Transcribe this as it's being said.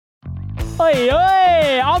Oi,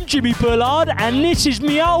 oi, I'm Jimmy Bullard, and this is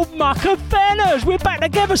me old muck of Fenners. We're back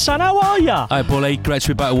together, son. How are ya? Hi, Bully. Great to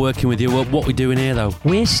be back working with you. What we doing here, though?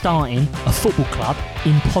 We're starting a football club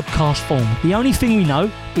in podcast form. The only thing we know,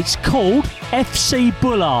 it's called FC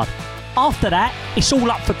Bullard. After that, it's all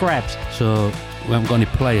up for grabs. So, we haven't got any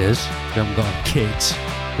players, we haven't got a kit,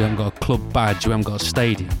 we haven't got a club badge, we haven't got a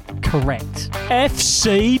stadium. Correct.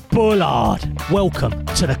 FC Bullard. Welcome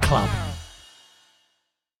to the club.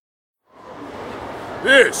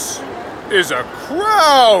 This is a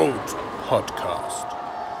Crowd podcast.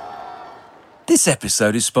 This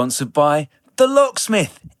episode is sponsored by The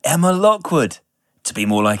Locksmith, Emma Lockwood. To be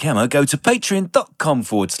more like Emma, go to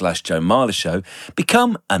patreon.com/Joe Marler Show,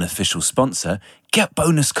 become an official sponsor, get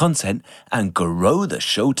bonus content, and grow the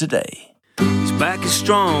show today. His back is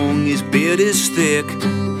strong, his beard is thick,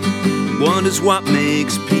 wonders what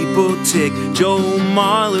makes people tick. Joe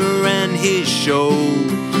Marler and his show.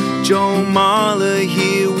 Joe Marler,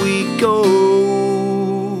 here we go.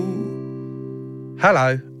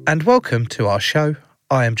 Hello and welcome to our show.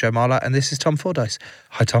 I am Joe Marler and this is Tom Fordyce.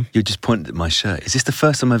 Hi Tom. You just pointed at my shirt. Is this the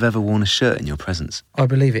first time I've ever worn a shirt in your presence? I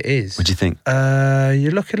believe it is. What do you think?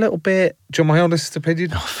 You look a little bit... Do you want my honest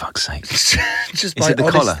opinion? Oh, fuck's sake. Just Is my it the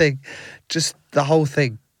honest collar? thing. Just the whole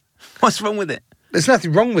thing. What's wrong with it? There's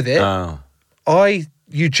nothing wrong with it. Oh,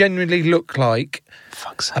 You genuinely look like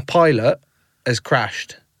fuck's a sake. pilot has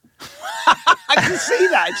crashed. I can see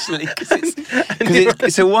that actually, because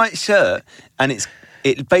it's a white shirt and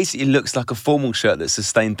it basically looks like a formal shirt that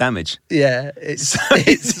sustained damage. Yeah, it's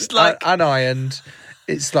just like- unironed.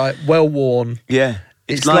 It's like well worn. Yeah,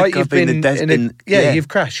 It's like I've you've been in you've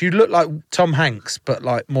crashed. You look like Tom Hanks, but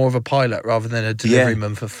like more of a pilot rather than a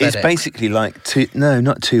deliveryman for FedEx. It's basically like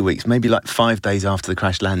not 2 weeks, maybe like 5 days after the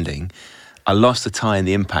crash landing. I lost the tie and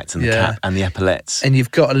the impact and the cap and the epaulettes. And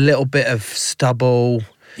you've got a little bit of stubble.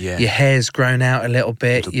 Yeah. Your hair's grown out a little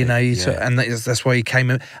bit, Little bit, yeah. and that's why you came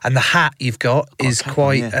in. And the hat you've got is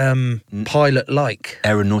quite pilot-like.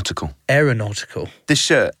 Aeronautical. Aeronautical. This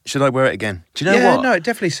shirt, should I wear it again? Do you know what? No, it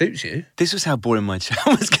definitely suits you. This was how boring my chat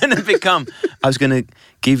was going to become. I was going to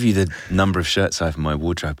give you the number of shirts I have in my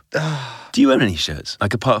wardrobe. Do you own any shirts?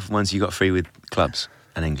 Like apart from ones you got free with clubs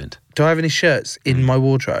in England? Do I have any shirts in my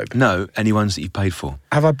wardrobe? No, any ones that you paid for?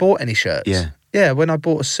 Have I bought any shirts? Yeah. Yeah, when I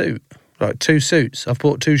bought a suit. Like 2 suits. I've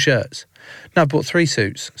bought 2 shirts. No, I bought 3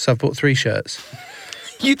 suits. So I've bought 3 shirts.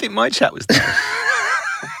 You think my chat was nice?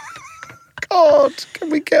 God,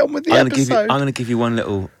 can we get on with the episode? I'm going to give you one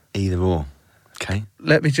little either or, okay?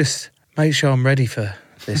 Let me just make sure I'm ready for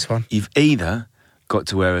this one. You've either got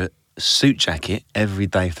to wear a suit jacket every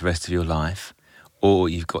day for the rest of your life, or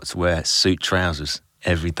you've got to wear suit trousers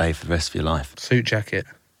every day for the rest of your life. Suit jacket.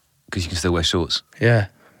 Because you can still wear shorts. Yeah.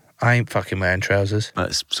 I ain't fucking wearing trousers.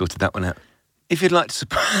 Let's sorted that one out. If you'd like to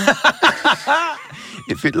support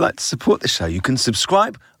the show, you can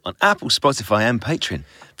subscribe on Apple, Spotify and Patreon.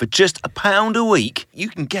 For just £1 a week, you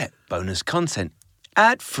can get bonus content,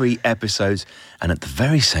 ad-free episodes, and at the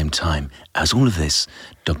very same time as all of this,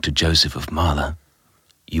 Dr. Joseph of Marler,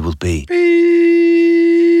 you will be...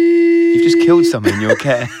 You've just killed someone in your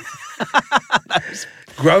care.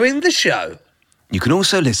 Growing the show. You can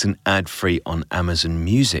also listen ad-free on Amazon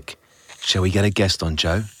Music. Shall we get a guest on,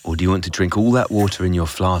 Joe? Or do you want to drink all that water in your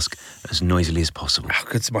flask as noisily as possible? How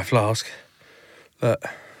good's my flask? Look,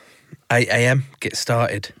 8 a.m, get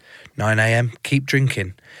started. 9 a.m, keep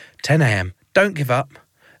drinking. 10 a.m, don't give up.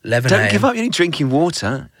 11 a.m. Don't give up, you're only drinking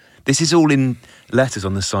water. This is all in letters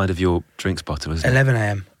on the side of your drinks bottle, isn't it? 11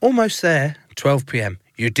 a.m, almost there. 12 p.m,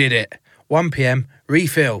 you did it. 1 p.m,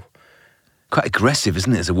 refill. Quite aggressive,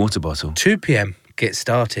 isn't it, as a water bottle? 2 p.m, get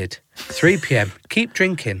started. 3 p.m, keep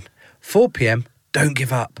drinking. 4 p.m, don't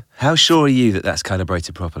give up. How sure are you that that's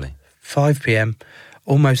calibrated properly? 5 p.m,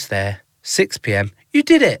 almost there. 6 p.m, you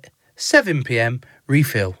did it. 7 p.m,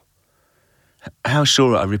 refill. How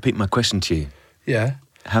sure, I repeat my question to you, Yeah.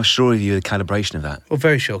 how sure are you of the calibration of that? Well,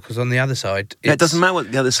 very sure, because on the other side... It doesn't matter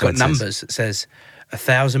what the other It's side got says. numbers. It says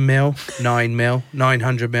 1,000 mil, 9 mil,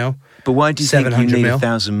 900 mil. But why do you think you 700 need mil.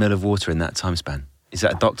 1,000 ml of water in that time span? Is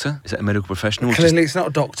that a doctor? Is that a medical professional? Clearly, it's not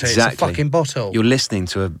a doctor. Exactly. It's a fucking bottle. You're listening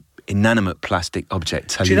to an inanimate plastic object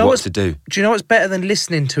tell Do you you know what what's- to do. Do you know what's better than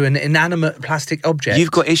listening to an inanimate plastic object? You've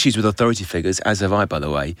got issues with authority figures, as have I, by the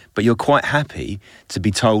way, but you're quite happy to be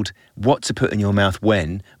told what to put in your mouth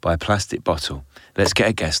when by a plastic bottle. Let's get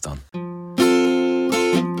a guest on.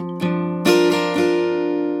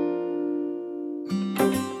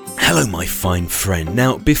 Hello, my fine friend.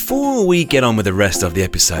 Now, before we get on with the rest of the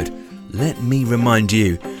episode, let me remind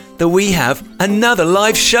you that we have another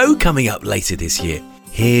live show coming up later this year.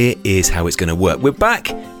 Here is how it's going to work. We're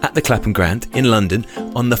back at the Clapham Grand in London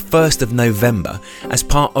on the 1st of November as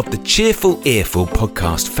part of the Cheerful Earful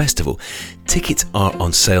Podcast Festival. Tickets are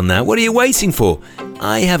on sale now. What are you waiting for?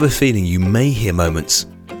 I have a feeling you may hear moments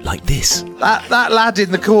like this. That lad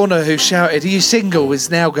in the corner who shouted, "Are you single?"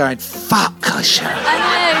 is now going, "Fuck, I shout."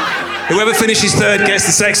 Whoever finishes third gets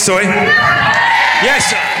the sex toy. Yes,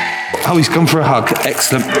 sir. Oh, he's gone for a hug.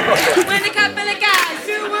 Excellent. When a couple of guys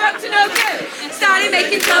who were up to no good started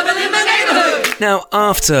making trouble in my neighbourhood. Now,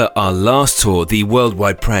 after our last tour, the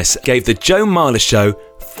worldwide press gave the Joe Marler Show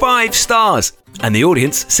 5 stars. And the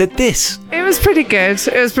audience said this. It was pretty good.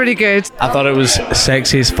 I thought it was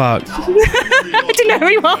sexy as fuck. I didn't know who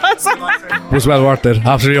he was. Was well worth it.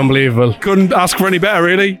 Absolutely unbelievable. Couldn't ask for any better,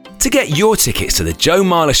 really. To get your tickets to the Joe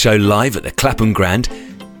Marler Show live at the Clapham Grand,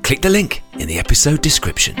 click the link in the episode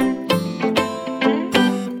description.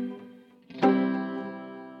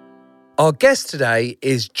 Our guest today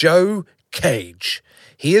is Joe Cage.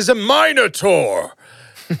 He is a Minotaur.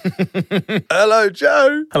 Hello,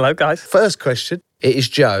 Joe. Hello, guys. First question. It is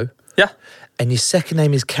Joe. Yeah. And your second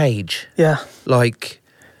name is Cage. Yeah. Like...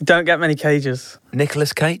 Don't get many Cages.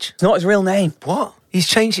 Nicolas Cage? It's not his real name. What? He's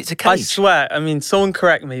changed it to Cage. I swear. I mean, someone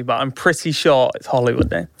correct me, but I'm pretty sure it's Hollywood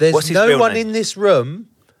name. There's What's his no real one name? in this room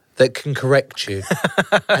that can correct you.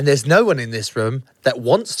 And there's no one in this room that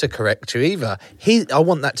wants to correct you either. I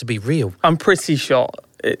want that to be real. I'm pretty sure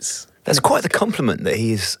it's... That's quite the compliment that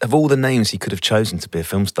he is, of all the names he could have chosen to be a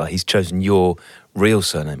film star, he's chosen your real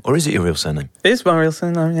surname. Or is it your real surname? It is my real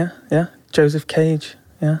surname, yeah. Yeah. Joseph Cage,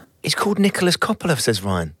 yeah. He's called Nicholas Coppola, says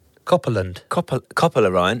Ryan. Copperland.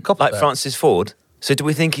 Coppola, Ryan? Coppola. Like Francis Ford? So do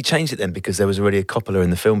we think he changed it then because there was already a Coppola in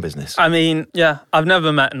the film business? I mean, yeah, I've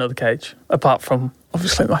never met another Cage, apart from,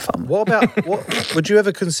 obviously, my family. What about... would you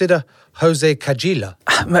ever consider Jose Cagila?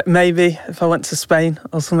 Maybe if I went to Spain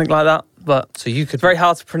or something like that, but So you could... it's very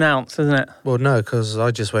hard to pronounce, isn't it? Well, no, because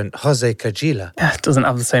I just went Jose Cagila. Yeah, it doesn't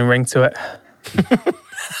have the same ring to it.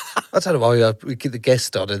 I don't know why we get the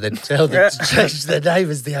guest on and then tell them to change their name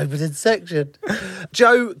as the opening section.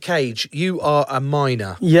 Joe Cage, you are a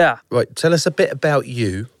miner. Yeah. Right, tell us a bit about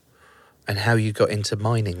you and how you got into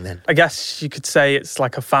mining then. I guess you could say it's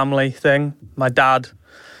like a family thing. My dad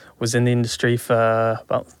was in the industry for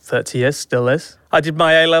about 30 years, still is. I did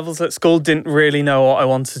my A-levels at school, didn't really know what I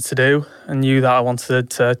wanted to do and knew that I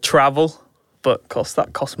wanted to travel, but of course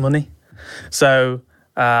that cost money. So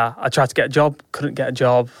I tried to get a job, couldn't get a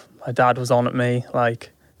job. My dad was on at me,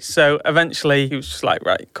 so eventually he was just like,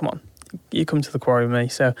 right, come on, you come to the quarry with me.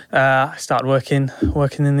 So I started working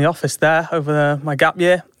in the office there over my gap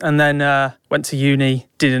year, and then went to uni,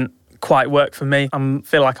 didn't quite work for me. I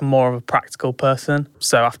feel like I'm more of a practical person.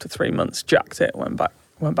 So after 3 months, jacked it, went back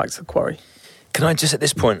to the quarry. Can I just, at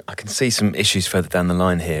this point, I can see some issues further down the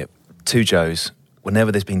line here. 2 Joes.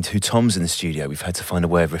 Whenever there's been 2 Toms in the studio, we've had to find a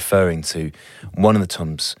way of referring to one of the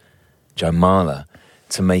Toms, Joe Marler,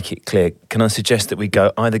 to make it clear. Can I suggest that we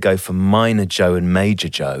either go for Minor Joe and Major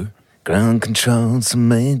Joe? Ground control to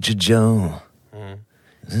Major Joe.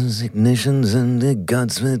 Ignitions and the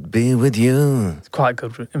Godspeed be with you. It's quite a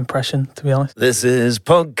good impression, to be honest. This is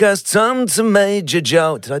Podcast Tom to Major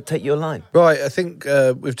Joe. Did I take your line? Right, I think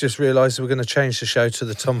we've just realised we're going to change the show to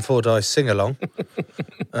the Tom Fordyce sing-along.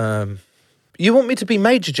 You want me to be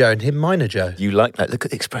Major Joe and him Minor Joe? You like that? Look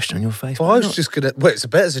at the expression on your face. Well, I was just going to... Well, it's a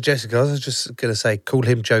better suggestion. I was just going to say, call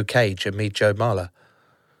him Joe Cage and me Joe Marler.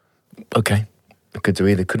 Okay. We could do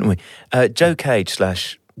either, couldn't we? Joe Cage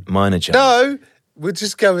 / Minor Joe. No, we'll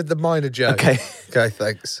just go with the Minor Joe. Okay. Okay,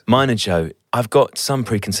 thanks. Minor Joe. I've got some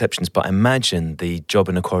preconceptions, but I imagine the job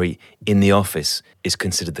in a quarry in the office is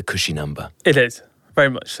considered the cushy number. It is,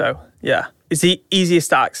 very much so, yeah. It's the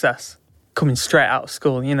easiest to access, coming straight out of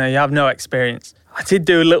school. You know, you have no experience. I did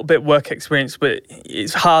do a little bit work experience, but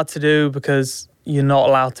it's hard to do because you're not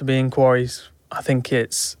allowed to be in quarries. I think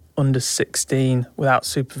it's under 16 without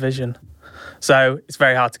supervision. So it's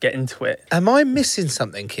very hard to get into it. Am I missing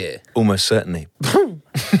something here? Almost certainly.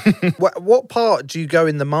 What part do you go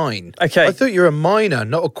in the mine? Okay. I thought you were a miner,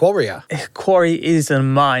 not a quarrier. A quarry is a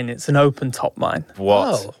mine. It's an open top mine.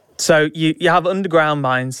 What? Oh. So you have underground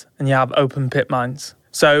mines and you have open pit mines.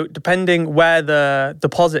 So depending where the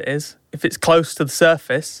deposit is, if it's close to the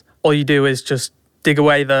surface, all you do is just dig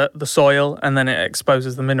away the soil and then it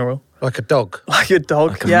exposes the mineral. Like a dog. Like a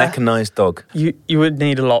dog, Like a mechanised dog. You would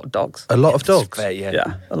need a lot of dogs. A lot of dogs. Fair, yeah.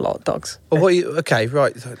 Yeah, a lot of dogs. Well, okay,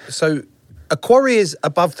 right. So a quarry is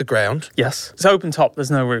above the ground, Yes. It's open top,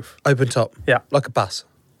 there's no roof. open top. Yeah. Like a bus.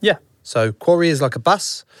 Yeah. So quarry is like a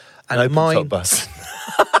bus, and An open mine. top bus.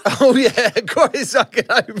 Oh yeah, quarry is like an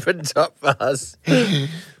open top bus,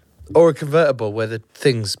 or a convertible where the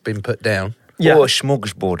thing's been put down. Yeah. Or a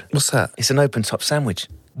smorgasbord. What's that? It's an open-top sandwich.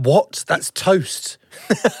 What? That's toast.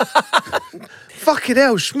 Fucking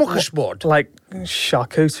hell, smorgasbord. Like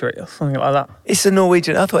charcuterie or something like that. It's a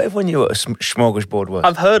Norwegian. I thought everyone knew what a smorgasbord was.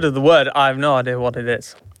 I've heard of the word. I have no idea what it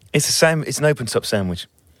is. It's an open-top sandwich.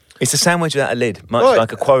 It's a sandwich without a lid, much Right.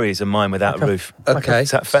 like a quarry is a mine without a roof. Okay,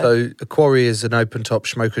 Is that fair? so a quarry is an open-top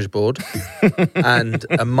smorgasbord, and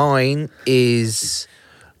a mine is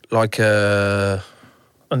like a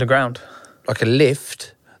Underground.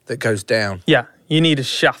 lift that goes down. Yeah, you need a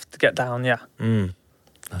shaft to get down. Yeah.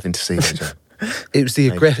 Nothing to see there, Joe. It was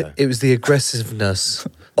the Maybe so. it was the aggressiveness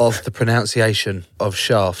of the pronunciation of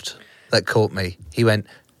shaft that caught me. He went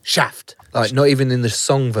shaft, like not even in the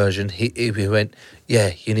song version. He went,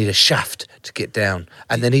 yeah, you need a shaft to get down,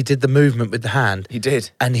 and then he did the movement with the hand. He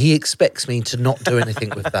did. And he expects me to not do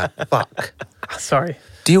anything with that. Fuck. Sorry.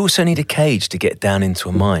 Do you also need a cage to get down into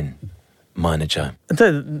a mine, Miner Joe?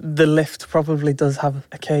 The lift probably does have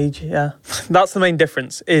a cage, yeah. That's the main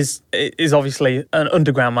difference, is obviously an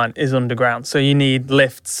underground mine is underground. So you need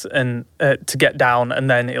lifts and to get down, and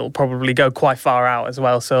then it'll probably go quite far out as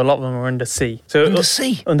well. So a lot of them are under sea. So Under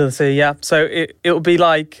sea? Under the sea, yeah. So it'll be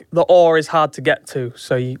like the ore is hard to get to.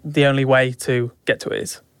 So the only way to get to it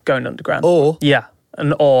is going underground. Ore? Yeah,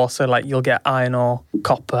 an ore. So like you'll get iron ore,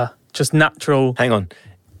 copper, just natural. Hang on.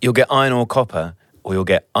 You'll get iron ore copper, or you'll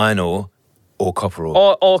get iron ore or copper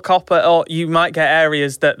ore. Or copper, or you might get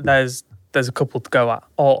areas that there's a couple to go at.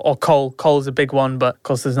 Or coal. Coal's a big one, but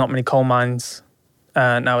because there's not many coal mines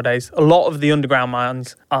nowadays. A lot of the underground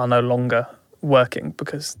mines are no longer working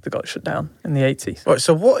because they got shut down in the 80s. Right,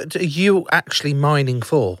 so what are you actually mining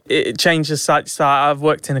for? It changes site to site. I've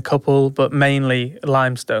worked in a couple, but mainly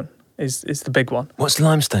limestone is the big one. What's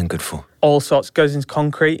limestone good for? All sorts. Goes into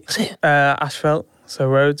concrete. Is it? Asphalt, so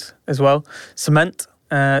roads as well. Cement,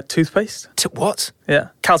 toothpaste. What? Yeah.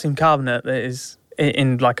 Calcium carbonate that is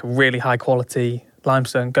in like a really high quality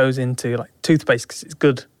limestone goes into like toothpaste because it's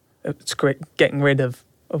good. It's great getting rid of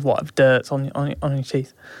what dirt's on your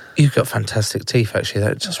teeth. You've got fantastic teeth, actually.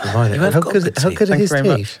 That just reminded me. have got good How teeth. good are Thank his you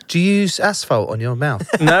very teeth? Do you use asphalt on your mouth?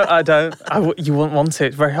 No, I don't. You wouldn't want to.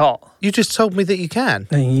 It's very hot. You just told me that you can.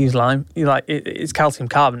 Then you use lime. You like it's calcium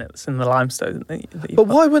carbonate that's in the limestone. That you But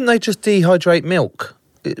why wouldn't they just dehydrate milk?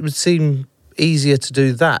 It would seem easier to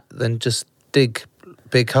do that than just dig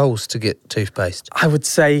big holes to get toothpaste. I would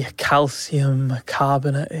say calcium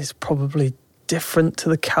carbonate is probably different to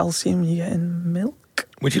the calcium you get in milk.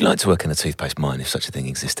 Would you like to work in a toothpaste mine if such a thing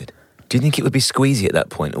existed? Do you think it would be squeezy at that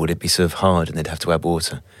point, or would it be sort of hard and they'd have to add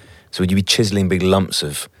water? So would you be chiselling big lumps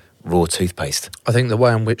of raw toothpaste? I think the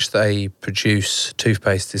way in which they produce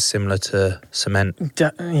toothpaste is similar to cement,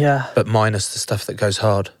 Yeah. but minus the stuff that goes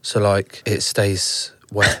hard. So, like, it stays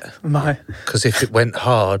wet. Because if it went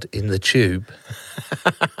hard in the tube,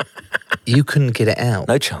 you couldn't get it out.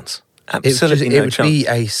 No chance. It Absolutely no would chance. be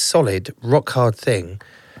a solid, rock-hard thing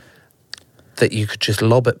that you could just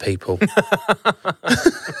lob at people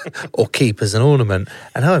or keep as an ornament.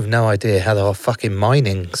 And I have no idea how the whole fucking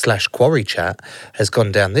mining/quarry chat has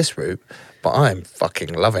gone down this route, but I'm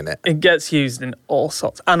fucking loving it. It gets used in all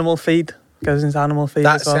sorts. Animal feed goes into animal feed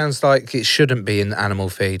That as well. sounds like it shouldn't be in animal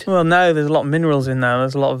feed. Well, no, there's a lot of minerals in there.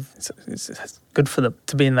 There's a lot of... It's good for them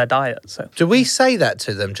to be in their diet, so... Do we say that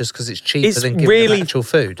to them just because it's cheaper It's than giving really- them actual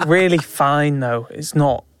food? Really fine, though. It's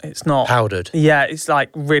not... Powdered. Yeah, it's like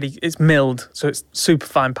really... It's milled, so it's super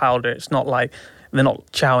fine powder. It's not like... They're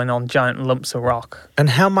not chowing on giant lumps of rock. And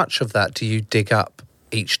how much of that do you dig up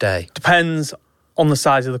each day? Depends on the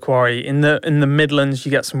size of the quarry. In the Midlands, you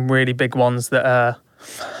get some really big ones that are...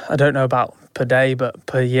 I don't know about per day, but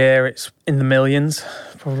per year it's in the millions,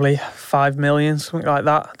 probably 5 million, something like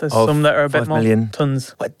that. There's Oh, some that are a bit 5 more. million?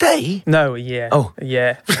 Tons. What, a day? No, a year. Oh. A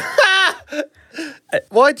year.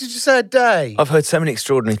 Why did you say a day? I've heard so many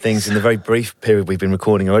extraordinary things in the very brief period we've been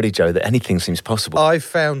recording already, Joe, that anything seems possible. I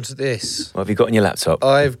found this. What have you got on your laptop?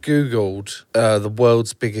 I've Googled the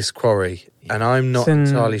world's biggest quarry, and I'm not It's in-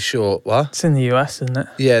 entirely sure. What? It's in the US, isn't it?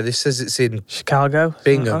 Yeah, this says it's in Chicago?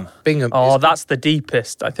 Bingham. Bingham. Oh, is- that's the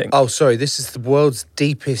deepest, I think. Oh, sorry. This is the world's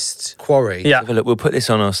deepest quarry. Yeah. Have a look. We'll put this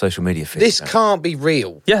on our social media feed. This can't be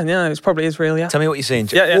real. Yeah, it probably is real, yeah. Tell me what you're seeing,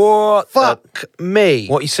 Joe. Yeah, yeah. What? Fuck me.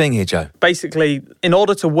 What are you seeing here, Joe? Basically, in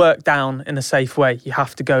order to work down in a safe way, you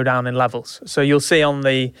have to go down in levels. So you'll see on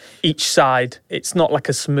each side, it's not like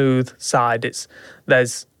a smooth side.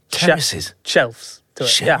 There's Terraces? shelves to it.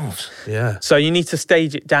 Shelves? Yeah. So you need to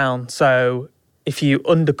stage it down. So if you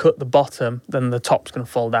undercut the bottom, then the top's going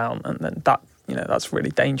to fall down, and then that's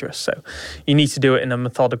really dangerous. So you need to do it in a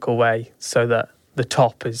methodical way so that the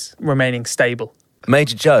top is remaining stable.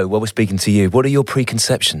 Major Joe, while we're speaking to you, what are your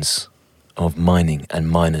preconceptions of mining and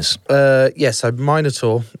miners? Yeah, so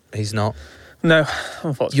Minotaur, he's not. No,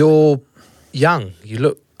 unfortunately. You're young. You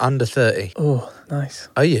look under 30. Oh, nice.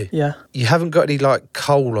 Are you? Yeah. You haven't got any, like,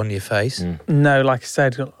 coal on your face? No, like I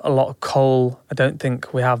said, a lot of coal. I don't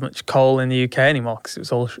think we have much coal in the UK anymore because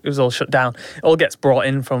it was all shut down. It all gets brought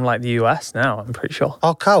in from like the US now, I'm pretty sure.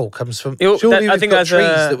 Our coal comes from... I Surely we've think got there's trees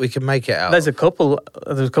a- that we can make it out There's of. a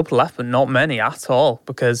couple left, but not many at all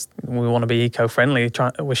because we want to be eco-friendly.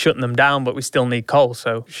 We're shutting them down, but we still need coal,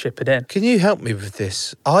 so ship it in. Can you help me with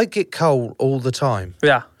this? I get coal all the time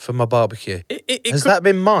Yeah. for my barbecue. It Has could- that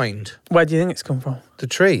been mined? Where do you think it's come from? The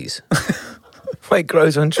trees? Well, it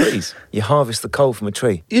grows on trees. You harvest the coal from a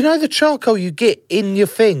tree. You know the charcoal you get in your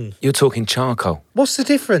thing? You're talking charcoal. What's the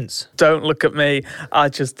difference? Don't look at me. I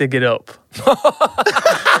just dig it up.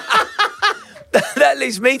 That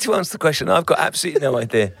leaves me to answer the question. I've got absolutely no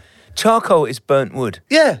idea. Charcoal is burnt wood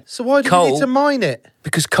Yeah, so why do you Coal. need to mine it?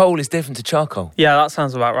 because coal is different to charcoal. Yeah, that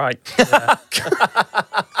sounds about right.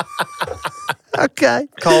 Okay.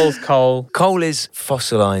 Coal's coal. Coal is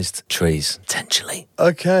fossilised trees, potentially,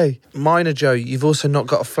 Okay. Miner Joe, you've also not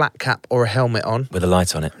got a flat cap or a helmet on. with a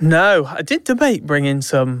light on it. No, I did debate bringing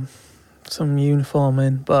some uniform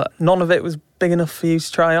in, but none of it was big enough for you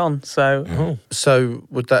to try on. So So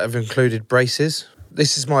would that have included braces?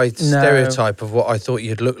 This is my stereotype of what I thought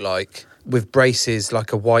you'd look like. With braces,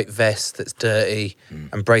 like a white vest that's dirty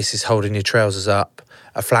and braces holding your trousers up,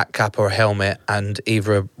 a flat cap or a helmet, and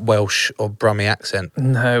either a Welsh or Brummie accent.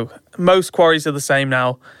 no, most quarries are the same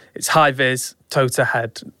now. It's high vis, toe to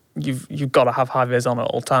head. You've got to have high vis on at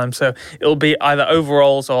all times. So it'll be either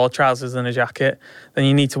overalls or trousers and a jacket. Then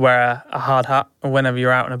you need to wear a hard hat whenever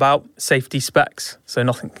you're out and about. Safety specs, so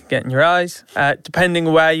nothing can get in your eyes.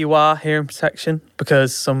 Depending where you are, hearing protection,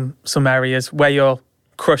 because some areas where you're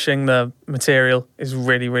crushing the material is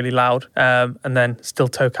really, really loud. And then still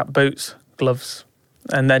toe cap boots, gloves.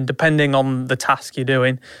 And then depending on the task you're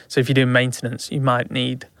doing, so if you're doing maintenance, you might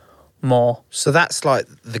need more So that's like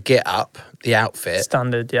the get up, the outfit.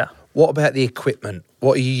 standard, yeah. What about the equipment?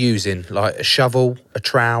 What are you using? Like a shovel, a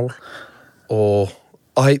trowel, or...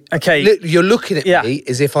 Okay. You're looking at Yeah. me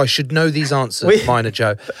as if I should know these answers, We- Miner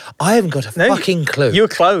Joe. I haven't got a No, fucking clue. You were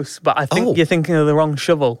close, but I think Oh. you're thinking of the wrong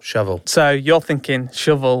shovel. Shovel. So you're thinking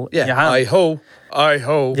shovel in your hand. I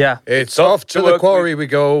ho. Yeah. It's off to the quarry we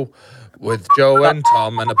go with Joe and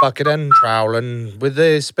Tom and a bucket and trowel and with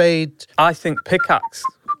the spade. I think pickaxe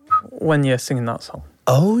when you're singing that song.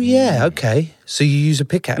 Oh, yeah, okay. So you use a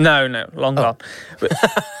pickaxe? No, long gone. But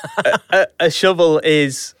a shovel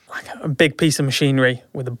is like a big piece of machinery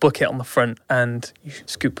with a bucket on the front and you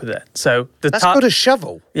scoop with it. So That's called a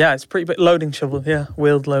shovel. Yeah, it's pretty big. Loading shovel, yeah.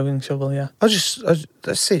 Wheeled loading shovel, yeah. That's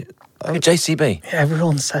it. Like a JCB.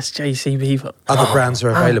 Everyone says JCB, but Other brands are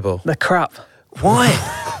available. they're crap. Why?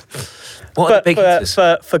 What are the big hitters?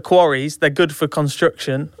 For quarries, they're good for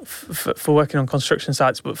construction, for working on construction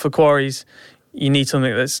sites. But for quarries, you need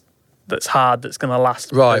something that's hard, that's going to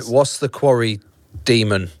last. Right, because- what's the quarry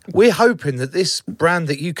demon? We're hoping that this brand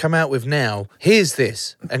that you come out with now hears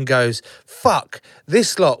this and goes, fuck,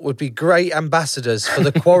 this lot would be great ambassadors for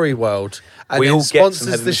the quarry world, and We then all get some sponsors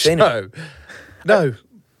heavy the machinery. show. No,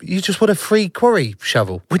 you just want a free quarry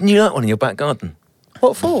shovel. Wouldn't you like one in your back garden?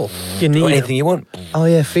 What for? You need Or anything you want? Oh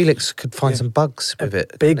yeah, Felix could find some bugs with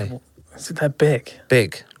it. big. couldn't he? So they're big.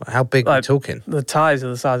 Big. How big are we Like, talking? The tyres are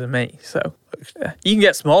the size of me, so yeah. You can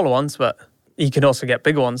get smaller ones, but you can also get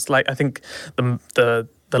bigger ones. Like I think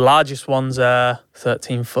the largest ones are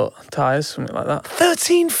 13-foot tyres, something like that.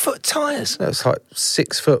 13-foot tyres. That's like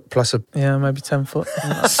 6 foot plus a Yeah, maybe 10 foot.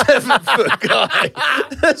 7 foot guy.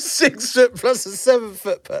 6 foot plus a 7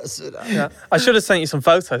 foot person. Yeah. I should have sent you some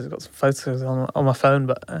photos. I've got some photos on my phone,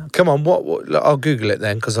 but Come on, what I'll Google it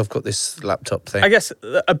then because I've got this laptop thing. I guess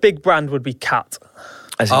a big brand would be Cat.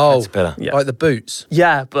 As in Oh, Caterpillar. Yeah. like the boots.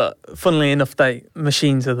 Yeah, but funnily enough,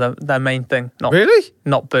 machines are their main thing, not Really?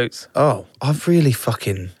 not boots. Oh, I've really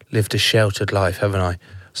fucking lived a sheltered life, haven't I?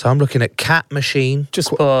 So I'm looking at cat machine, Just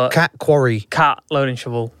put cat quarry, Cat loading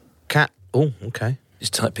shovel. cat. Oh, okay.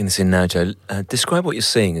 Just typing this in now, Joe. Describe what you're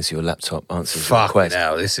seeing as your laptop answers your Fuck quest.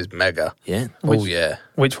 now, this is mega. Yeah. Oh yeah.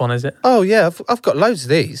 Which one is it? Oh yeah, I've got loads of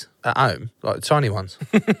these at home, like the tiny ones.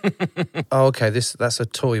 Oh, okay, that's a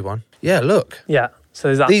toy one. Yeah, look. Yeah. So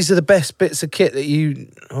is that These are the best bits of kit that you.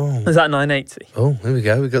 Oh, is that 980? oh, here we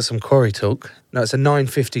go. We've got some quarry talk. No, it's a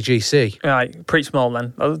 950 GC. Right, pretty small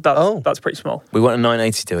then. That's pretty small. We want a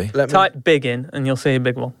 980, do we? Let me. Type big in and you'll see a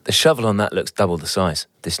big one. The shovel on that looks double the size.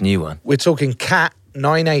 This new one. We're talking cat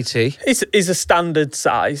 980. It's a standard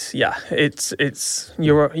size. Yeah, it's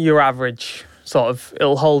your average sort of.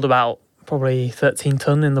 It'll hold about probably 13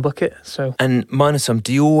 ton in the bucket. So And minus some,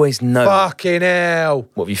 do you always know Fucking hell.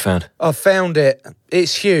 what have you found? I found it.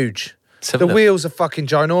 It's huge. Let's have The a look. wheels are fucking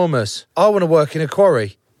ginormous. I want to work in a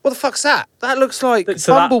quarry. What the fuck's that? That looks like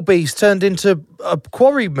So that- bumblebees turned into a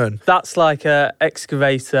quarryman. that's like a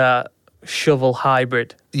excavator shovel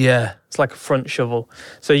hybrid. Yeah. It's like a front shovel.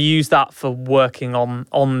 So you use that for working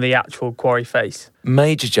on the actual quarry face.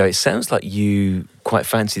 Major Joe, it sounds like you quite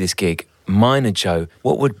fancy this gig. Minor Joe,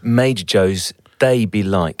 what would Major Joe's day be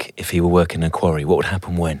like if he were working in a quarry? What would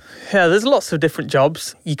happen when? Yeah, there's lots of different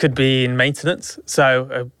jobs. You could be in maintenance. So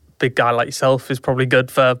a big guy like yourself is probably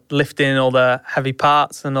good for lifting all the heavy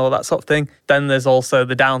parts and all that sort of thing. Then there's also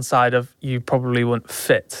the downside of you probably wouldn't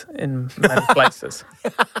fit in many places.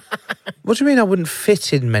 What do you mean I wouldn't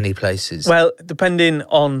fit in many places? Well, depending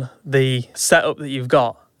on the setup that you've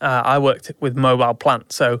got, I worked with mobile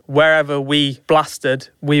plant. So wherever we blasted,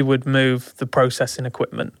 we would move the processing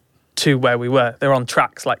equipment to where we were. They're on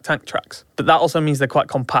tracks, like tank tracks. But that also means they're quite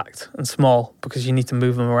compact and small because you need to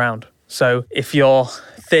move them around. So if you're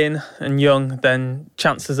thin and young, then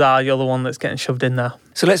chances are you're the one that's getting shoved in there.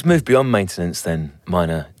 So let's move beyond maintenance then,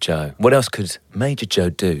 Minor Joe. What else could Major Joe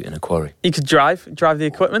do in a quarry? You could drive the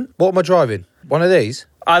equipment. What am I driving? One of these?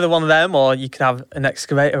 Either one of them, or you could have an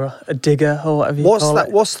excavator, or a digger, or whatever you What's call that?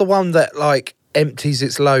 it. What's the one that like empties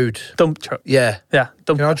its load? Dump truck. Yeah. Yeah,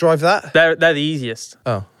 dump Can I drive that? They're the easiest.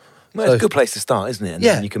 Oh. Well, it's a good place to start, isn't it? And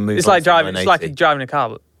Yeah. then you can move It's on like to driving. It's like 980. driving a car,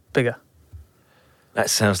 but bigger. That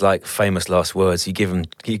sounds like famous last words. You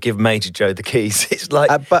give Major Joe the keys. It's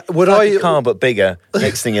like, But would it's like I a car but bigger.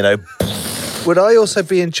 Next thing you know, would I also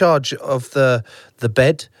be in charge of the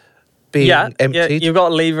bed being emptied? Yeah, you've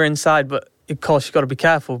got a lever inside, but of course you've got to be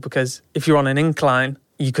careful because if you're on an incline,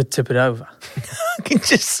 you could tip it over. I can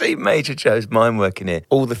just see Major Joe's mind working here.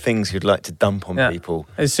 All the things you'd like to dump on Yeah. people.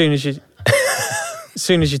 As soon as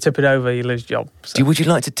you tip it over, you lose your job. So. Would you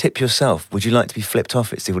like to tip yourself? Would you like to be flipped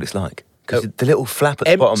off it, see what it's like? Because the little flap at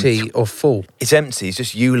the bottom... Empty or full? It's empty. It's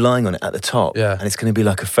just you lying on it at the top. Yeah. And it's going to be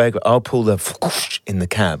like a fairground. I'll pull the in the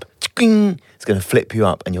cab. It's going to flip you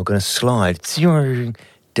up and you're going to slide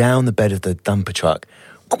down the bed of the dumper truck,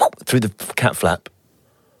 through the cat flap,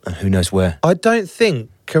 and who knows where. I don't think,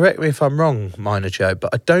 correct me if I'm wrong, Minor Joe,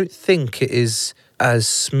 but I don't think it is as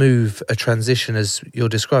smooth a transition as you're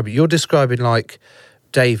describing. You're describing like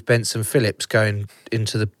Dave Benson Phillips going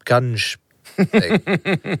into the gunge thing.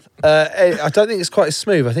 I don't think it's quite as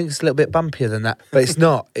smooth. I think it's a little bit bumpier than that, but it's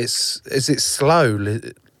not. Is it slow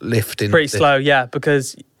lifting? Pretty slow, yeah,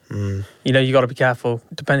 because you know you got to be careful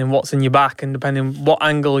depending what's in your back and depending what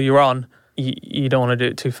angle you're on. You don't want to do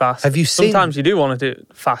it too fast. Have you seen? Sometimes you do want to do it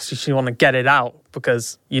fast. You just want to get it out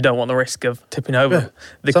because you don't want the risk of tipping over.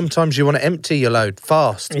 Yeah. Sometimes you want to empty your load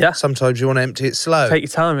fast. Yeah. Sometimes you want to empty it slow. Take your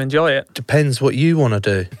time, enjoy it. Depends what you want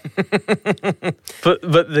to do. But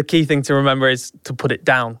the key thing to remember is to put it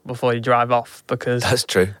down before you drive off because That's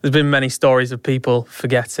true. there's been many stories of people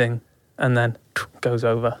forgetting and then goes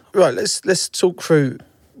over. Right. Let's talk through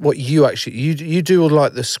what you actually you do all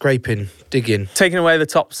like the scraping, digging. Taking away the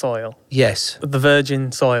topsoil. Yes. The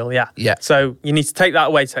virgin soil, yeah. Yeah. So you need to take that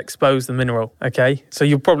away to expose the mineral, okay? So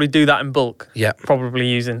you'll probably do that in bulk. Yeah. Probably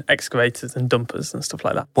using excavators and dumpers and stuff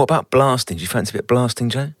like that. What about blasting? Do you fancy a bit of blasting,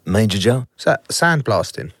 Joe? Major Joe? Is that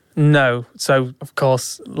sandblasting? No. So, of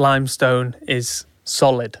course, limestone is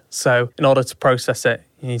solid. So in order to process it,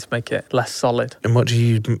 you need to make it less solid. And what do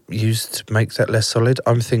you use to make that less solid?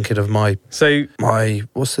 I'm thinking of my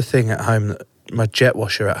what's the thing at home, my jet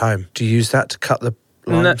washer at home. Do you use that to cut the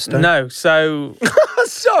limestone? No. So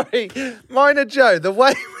Sorry, Minor Joe, the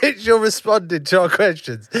way in which you're responding to our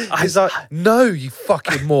questions is like, no, you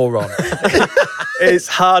fucking moron. it's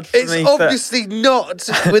hard for me It's obviously not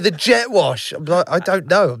with a jet wash. I'm like, I don't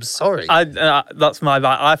know, I'm sorry. that's my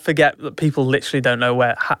bad. I forget that people literally don't know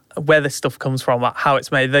where this stuff comes from, how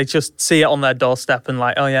it's made. They just see it on their doorstep and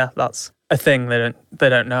like, oh yeah, that's a thing. They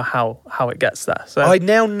don't know how it gets there. So I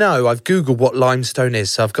now know, I've Googled what limestone is,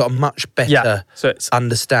 so I've got a much better so it's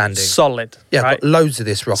understanding. solid. Yeah, right? I've got loads of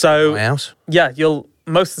this rock in my house. Yeah,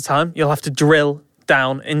 most of the time you'll have to drill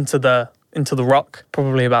down into the rock,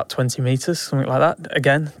 probably about 20 meters, something like that.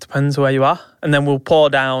 Again, depends where you are. And then we'll pour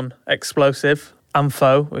down explosive,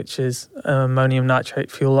 AMFO, which is ammonium nitrate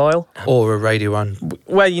fuel oil. Or a radio one.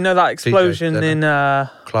 Where you know that explosion in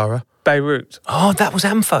Clara. Beirut. Oh, that was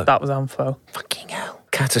AMFO. That was AMFO. Fucking hell.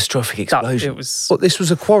 catastrophic explosion. It was. What, this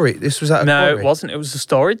was a quarry? This was at a No, quarry? it wasn't. It was a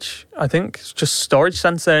storage, I think. It's just a storage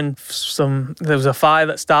centre, and there was a fire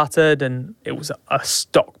that started, and it was a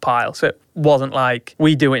stockpile. So it wasn't like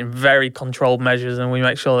we do it in very controlled measures, and we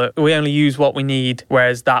make sure that we only use what we need,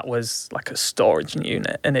 whereas that was like a storage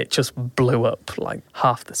unit, and it just blew up like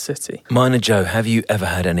half the city. Miner Joe, have you ever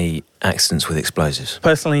had any accidents with explosives?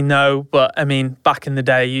 Personally, no, but I mean, back in the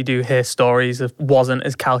day, you do hear stories of wasn't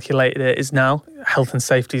as calculated it is now. Health and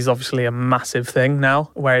safety is obviously a massive thing now,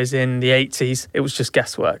 whereas in the 80s, it was just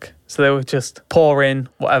guesswork. So they would just pour in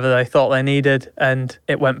whatever they thought they needed, and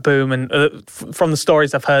it went boom. And from the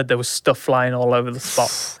stories I've heard, there was stuff flying all over the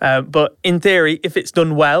spot. But in theory, if it's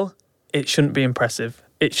done well, it shouldn't be impressive.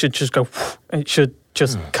 It should just go, it should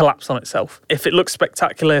just collapse on itself. If it looks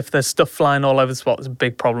spectacular, if there's stuff flying all over the spot, it's a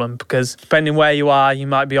big problem, because depending where you are, you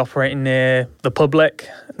might be operating near the public.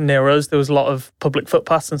 Near us, there was a lot of public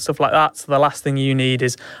footpaths and stuff like that. So the last thing you need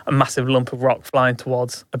is a massive lump of rock flying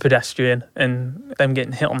towards a pedestrian and them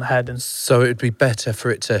getting hit on the head. And So it would be better for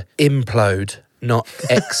it to implode, not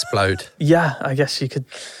explode. yeah, I guess you could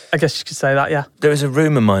say that, yeah. There is a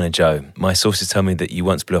rumour, Miner Joe. My sources tell me that you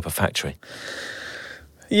once blew up a factory.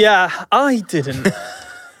 Yeah, I didn't.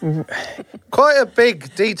 Quite a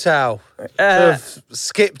big detail to have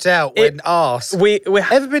skipped out when asked. We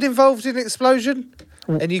Ever been involved in an explosion?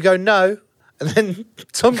 And you go, no. And then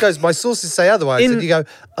Tom goes, my sources say otherwise. And you go,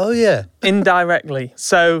 oh, yeah. Indirectly.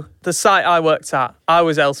 So the site I worked at, I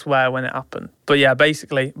was elsewhere when it happened. But yeah,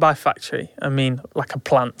 basically, by factory, I mean like a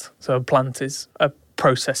plant. So a plant is a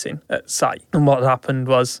processing site. And what happened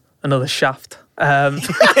was another shaft.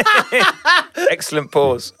 Excellent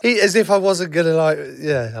pause. As if I wasn't going to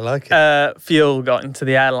I like it. Fuel got into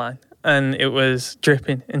the airline and it was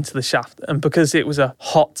dripping into the shaft. And because it was a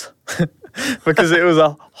hot... because it was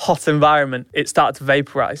a hot environment, it started to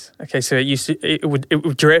vaporize. Okay, so it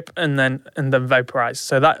would drip and then vaporize.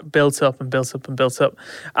 So that built up and built up and built up,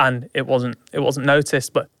 and it wasn't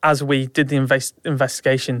noticed. But as we did the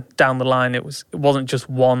investigation down the line, it wasn't just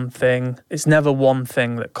one thing. It's never one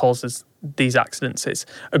thing that causes these accidents. It's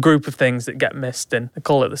a group of things that get missed, and they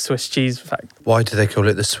call it the Swiss cheese effect. Why do they call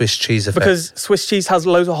it the Swiss cheese effect? Because Swiss cheese has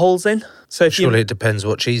loads of holes in. So if Surely it depends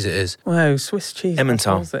what cheese it is. Well, Swiss cheese has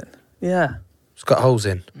Emmental. holes in. Yeah. It's got holes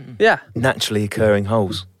in. Yeah. Naturally occurring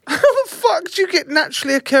holes. How the fuck do you get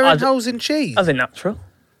naturally occurring holes in cheese? Are they natural?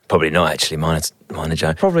 Probably not, actually, Miner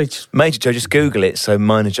Joe. Probably just... Major Joe, just Google it so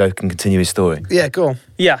Miner Joe can continue his story. Yeah, go on.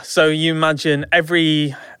 Yeah, so you imagine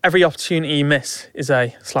every opportunity you miss is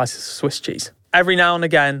a slice of Swiss cheese. Every now and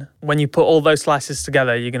again, when you put all those slices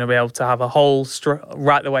together, you're going to be able to have a hole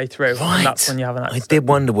right the way through. Right. And that's when you have an accident. I did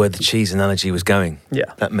wonder where the cheese analogy was going.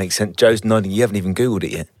 Yeah. That makes sense. Joe's nodding. You haven't even Googled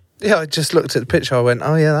it yet. Yeah, I just looked at the picture. I went,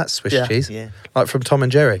 oh, yeah, that's Swiss cheese. Yeah. Like from Tom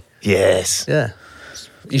and Jerry. Yes. Yeah.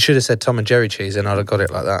 You should have said Tom and Jerry cheese and I'd have got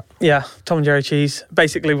it like that. Yeah, Tom and Jerry cheese.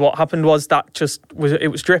 Basically what happened was that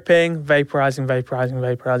it was dripping,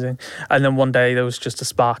 vaporising. And then one day there was just a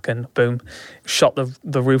spark and boom, shot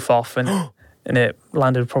the roof off and it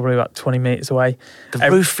landed probably about 20 metres away.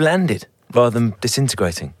 The roof landed rather than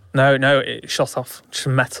disintegrating. No, it shot off just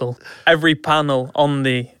metal. Every panel on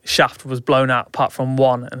the shaft was blown out apart from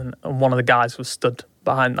one, and one of the guys was stood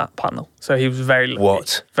behind that panel. So he was very lucky.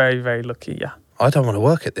 What? Very, very lucky, yeah. I don't want to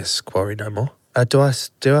work at this quarry no more. Do I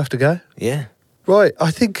have to go? Yeah. Right,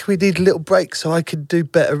 I think we need a little break so I can do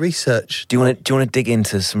better research. Do you want to dig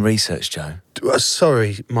into some research, Joe?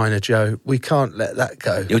 Sorry, Miner Joe, we can't let that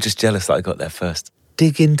go. You're just jealous that I got there first.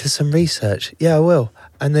 Dig into some research. Yeah, I will.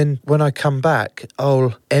 And then when I come back,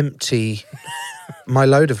 I'll empty my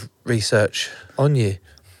load of research on you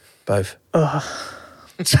both.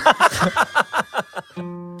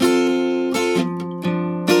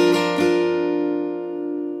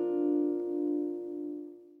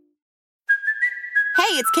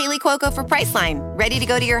 Hey, it's Kaylee Cuoco for Priceline. Ready to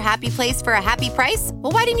go to your happy place for a happy price?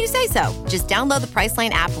 Well, why didn't you say so? Just download the Priceline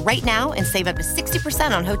app right now and save up to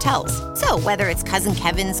 60% on hotels. So whether it's Cousin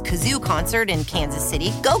Kevin's Kazoo Concert in Kansas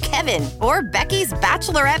City, go Kevin, or Becky's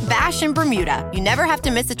Bachelorette Bash in Bermuda, you never have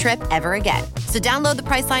to miss a trip ever again. So download the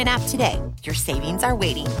Priceline app today. Your savings are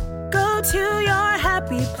waiting. Go to your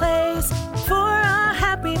happy place for a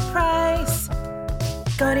happy price.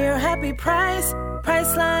 Go to your happy price,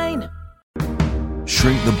 Priceline.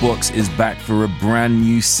 Shrink the Box is back for a brand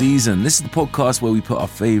new season. This is the podcast where we put our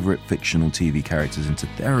favourite fictional TV characters into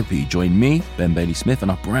therapy. Join me, Ben Bailey-Smith, and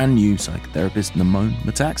our brand new psychotherapist, Namone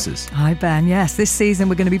Metaxas. Hi, Ben. Yes, this season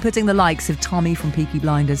we're going to be putting the likes of Tommy from Peaky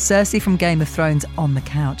Blinders, Cersei from Game of Thrones on the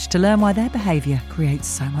couch to learn why their behaviour creates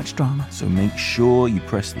so much drama. So make sure you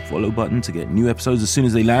press the follow button to get new episodes as soon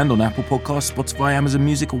as they land on Apple Podcasts, Spotify, Amazon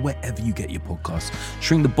Music, or wherever you get your podcasts.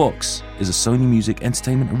 Shrink the Box is a Sony Music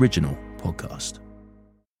Entertainment original podcast.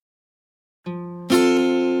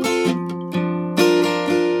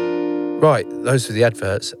 Right, those are the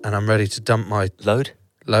adverts, and I'm ready to dump my load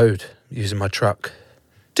using my truck.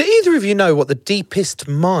 Do either of you know what the deepest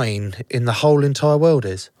mine in the whole entire world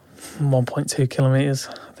is? 1.2 kilometres,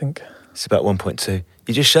 I think. It's about 1.2.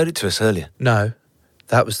 You just showed it to us earlier. No,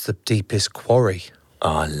 that was the deepest quarry.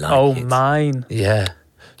 Oh, I like it. Mine. Yeah.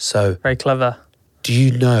 So, very clever. Do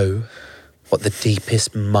you know what the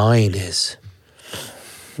deepest mine is?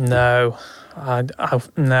 No, I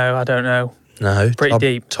don't know. No, pretty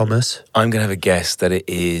deep. Thomas, I'm going to have a guess that it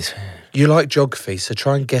is. You like geography, so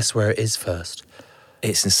try and guess where it is first.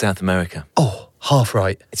 It's in South America. Oh, half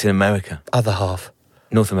right. It's in America. Other half.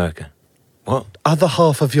 North America. What? Other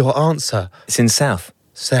half of your answer. It's in South.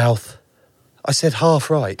 South. I said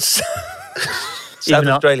half right. South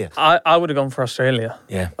Australia. I would have gone for Australia.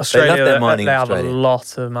 Yeah. Australia, they love their mining they in have Australia. a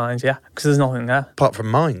lot of mines, yeah, because there's nothing there. Apart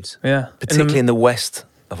from mines. Yeah. Particularly in the west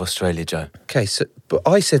of Australia, Joe. Okay, so but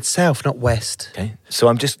I said south, not west. Okay. So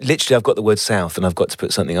I'm just, literally, I've got the word south and I've got to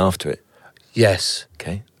put something after it. Yes.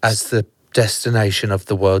 Okay. As the destination of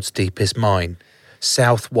the world's deepest mine.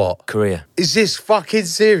 South what? Korea. Is this fucking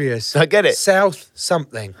serious? I get it. South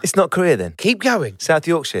something. It's not Korea then. Keep going. South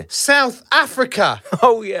Yorkshire. South Africa.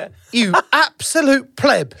 Oh, yeah. You absolute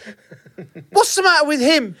pleb. What's the matter with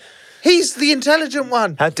him? He's the intelligent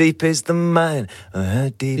one. How deep is the mine? Oh, how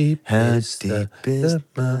deep is the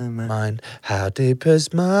mine? How deep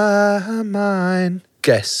is my mine?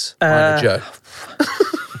 Guess, Major Joe.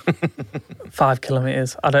 5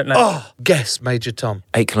 kilometres. I don't know. Oh, guess, Major Tom.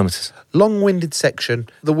 8 kilometres. Long-winded section.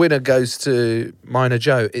 The winner goes to Minor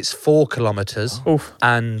Joe. It's 4 kilometres. Oof.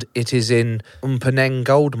 And it is in Mponeng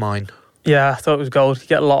Gold Mine. Yeah, I thought it was gold. You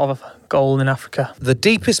get a lot of gold in Africa. The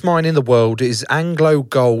deepest mine in the world is Anglo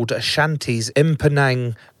Gold Ashanti's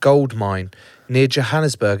Mponeng Gold Mine near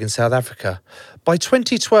Johannesburg in South Africa. By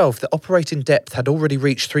 2012, the operating depth had already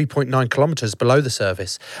reached 3.9 kilometres below the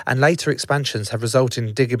surface, and later expansions have resulted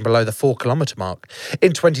in digging below the 4 kilometre mark.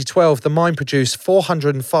 In 2012, the mine produced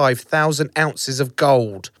 405,000 ounces of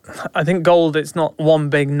gold. I think gold, it's not one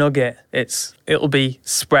big nugget. It'll be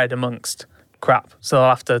spread amongst crap. So I'll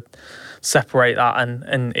have to separate that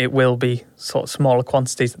and it will be sort of smaller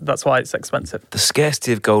quantities. That's why it's expensive. The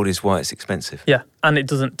scarcity of gold is why it's expensive. Yeah, and it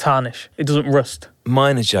doesn't tarnish. It doesn't rust.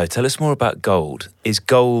 Miner Joe, tell us more about gold. Is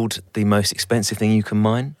gold the most expensive thing you can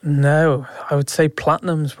mine? No, I would say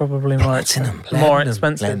platinum's probably more expensive.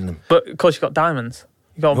 Platinum. But of course you've got diamonds.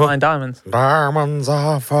 You've got to mine diamonds. Diamonds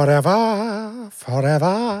are forever,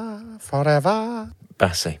 forever, forever.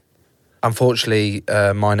 Bassy. Unfortunately,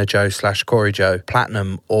 Minor Joe / Corey Joe,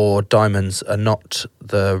 platinum or diamonds are not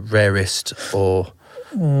the rarest or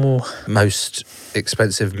most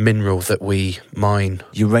expensive mineral that we mine.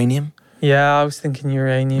 Uranium? Yeah, I was thinking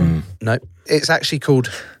uranium. No, it's actually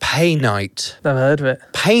called painite. Never heard of it.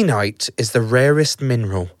 Painite is the rarest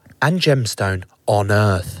mineral and gemstone on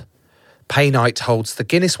Earth. Painite holds the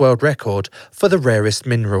Guinness World Record for the rarest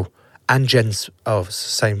mineral and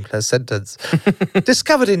same sentence.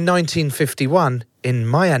 Discovered in 1951 in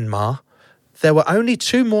Myanmar, there were only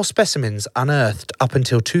 2 more specimens unearthed up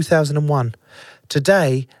until 2001.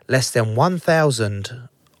 Today, less than 1,000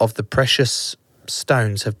 of the precious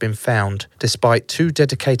stones have been found, despite 2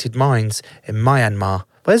 dedicated mines in Myanmar.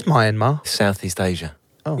 Where's Myanmar? Southeast Asia.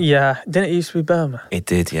 Oh. Yeah, didn't it used to be Burma? It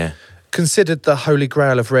did, yeah. Considered the holy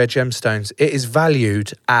grail of rare gemstones, it is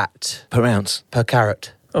valued at... Per ounce? Per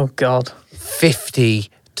carat. Oh, God. $50,000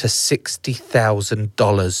 to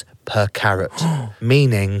 $60,000 per carat.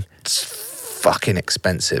 Meaning it's fucking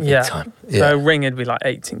expensive. Yeah. Time. So a ring would be like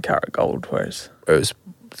 18 karat gold, whereas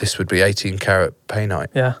this would be 18 carat painite.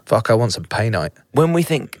 Yeah. Fuck, I want some painite. When we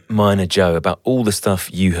think, Minor Joe, about all the stuff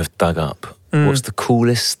you have dug up, what's the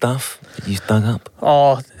coolest stuff that you've dug up?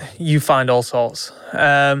 Oh, you find all sorts.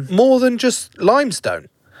 More than just limestone?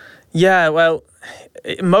 Yeah, well,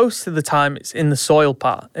 most of the time it's in the soil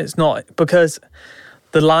part. It's not, because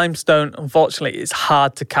the limestone, unfortunately, it's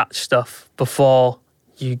hard to catch stuff before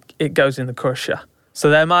it goes in the crusher. So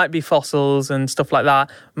there might be fossils and stuff like that.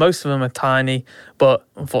 Most of them are tiny, but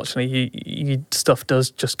unfortunately, stuff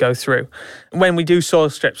does just go through. When we do soil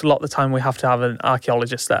strips, a lot of the time we have to have an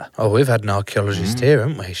archaeologist there. Oh, we've had an archaeologist here,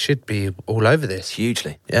 haven't we? Should be all over this.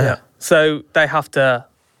 Hugely. Yeah. So they have to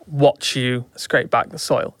watch you scrape back the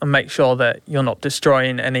soil and make sure that you're not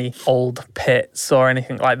destroying any old pits or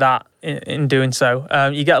anything like that in doing so.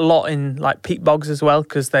 You get a lot in like peat bogs as well,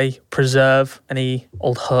 because they preserve any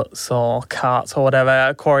old huts or carts or whatever. At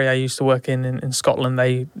a quarry I used to work in Scotland,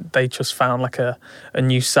 they just found like a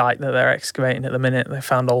new site that they're excavating at the minute. They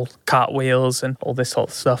found old cart wheels and all this sort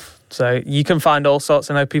of stuff. So you can find all sorts.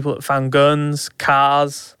 I know people that found guns,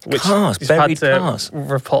 cars, which you've had to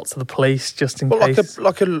report to the police just in case.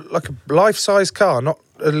 Like a life-size car, not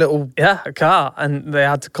a little... Yeah, a car. And they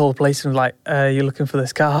had to call the police and like, you're looking for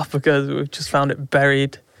this car because we've just found it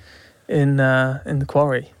buried in the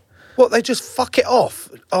quarry. What, they just fuck it off?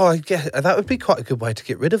 Oh, I guess that would be quite a good way to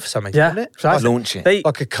get rid of something, wouldn't it? Exactly. Launch it.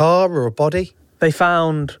 Like a car or a body? They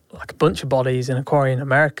found like a bunch of bodies in a quarry in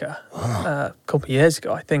America a couple of years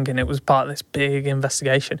ago, I think, and it was part of this big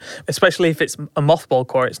investigation. Especially if it's a mothball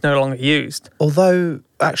quarry, it's no longer used. Although,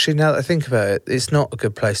 actually, now that I think about it, it's not a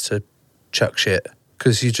good place to chuck shit,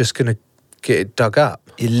 because you're just going to get it dug up.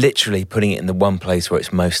 You're literally putting it in the one place where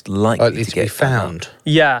it's most likely to get be found.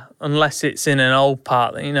 Yeah, unless it's in an old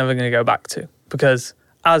part that you're never going to go back to. Because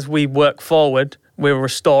as we work forward, we're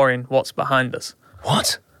restoring what's behind us.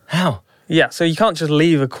 What? How? Yeah, so you can't just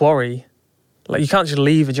leave a quarry. Like, you can't just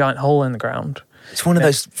leave a giant hole in the ground. It's one of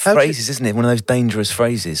those phrases, isn't it? One of those dangerous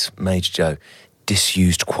phrases, Major Joe.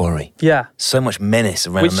 Disused quarry. Yeah. So much menace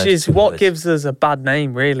around Which those is two what words. gives us a bad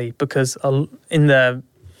name, really, because in the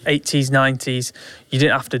 80s, 90s, you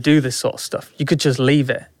didn't have to do this sort of stuff. You could just leave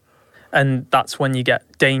it. And that's when you get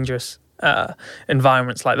dangerous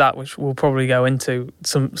environments like that, which we'll probably go into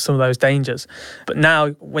some of those dangers. But now,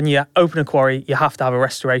 when you open a quarry, you have to have a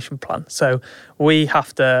restoration plan. So we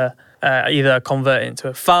have to either convert it into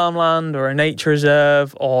a farmland or a nature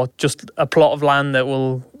reserve, or just a plot of land that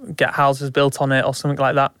will get houses built on it or something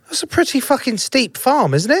like that. That's a pretty fucking steep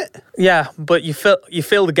farm, isn't it? Yeah, but you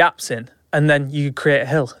fill the gaps in, and then you create a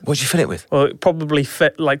hill. What do you fill it with? Well, it probably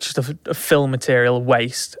fit like just a fill material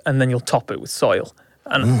waste, and then you'll top it with soil.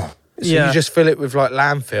 And So you just fill it with like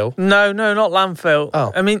landfill? No, not landfill.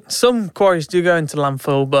 Oh. I mean, some quarries do go into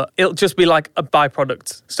landfill, but it'll just be like a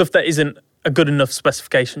byproduct, stuff that isn't a good enough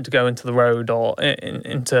specification to go into the road or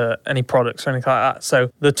into any products or anything like that. So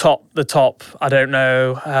the top, I don't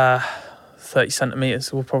know, 30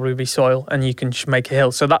 centimetres will probably be soil, and you can make a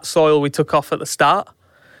hill. So that soil we took off at the start,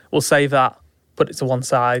 we'll save that, put it to one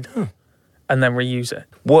side, and then reuse it.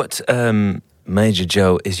 What, Major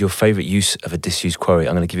Joe, is your favourite use of a disused quarry?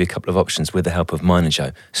 I'm going to give you a couple of options with the help of Minor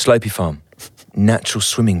Joe. Slopey Farm, natural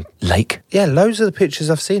swimming lake. Yeah, loads of the pictures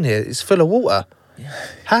I've seen here, it's full of water.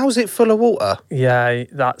 How's it full of water? Yeah,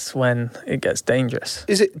 that's when it gets dangerous.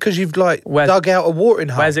 Is it because you've dug out a watering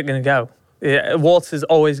hole? Where's it going to go? Yeah, water's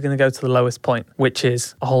always going to go to the lowest point, which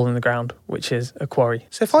is a hole in the ground, which is a quarry.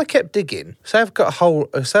 So if I kept digging, say I've got a hole,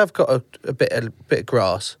 say I've got a bit of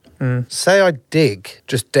grass. Say I dig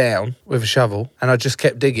just down with a shovel and I just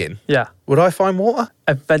kept digging. Yeah. Would I find water?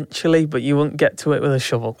 Eventually, but you won't get to it with a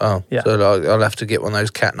shovel. Oh, yeah. So I'll have to get one of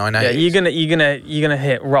those Cat 980s. Yeah, you're gonna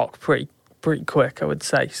hit rock pretty quick, I would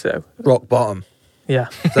say. So rock bottom. Yeah.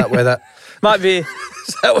 Is that where that might be?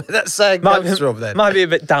 Is that where that saying comes from then? Might be a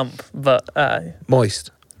bit damp, but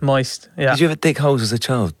moist. Yeah. Did you ever dig holes as a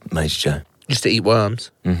child, Major Joe? Used to eat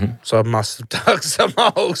worms. Mm-hmm. So I must have dug some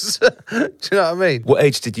holes. Do you know what I mean? What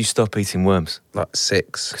age did you stop eating worms? Like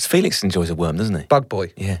 6. Because Felix enjoys a worm, doesn't he? Bug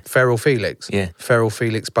boy. Yeah. Feral Felix. Yeah. Feral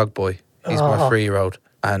Felix Bug boy. He's my 3-year-old.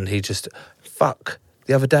 And he just,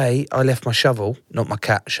 the other day I left my shovel, not my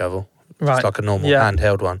cat shovel. Right. It's like a normal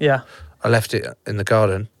handheld one. Yeah. I left it in the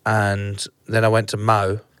garden and then I went to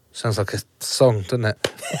mow. Sounds like a song, doesn't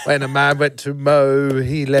it? When a man went to mow,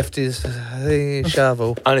 he left his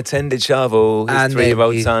shovel. Unattended shovel. His And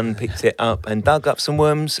 3-year-old then son picked it up and dug up some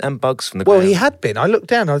worms and bugs from the ground. Well, he had been. I looked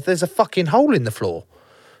down, there's a fucking hole in the floor,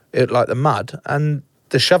 like the mud, and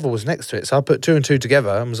the shovel was next to it. So I put 2 and 2 together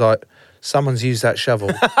and was like, someone's used that shovel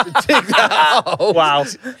to dig that hole. Wow.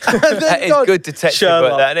 That is good detective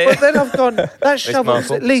work, that, isn't it? But then I've gone, that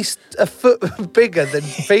shovel's at least a foot bigger than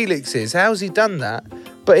Felix's. How's he done that?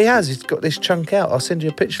 But he has. He's got this chunk out. I'll send you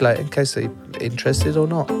a picture later in case you're interested or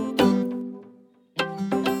not.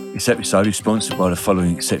 This episode is sponsored by the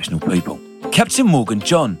following exceptional people. Captain Morgan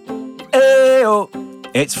John. Ayo!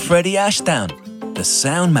 It's Freddie Ashdown. The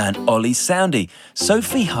sound man Ollie Soundy.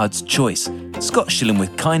 Sophie Hudd's Choice. Scott Shilling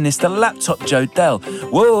with kindness. The laptop Joe Dell.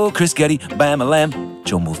 Whoa, Chris Getty. Bam a Lamb.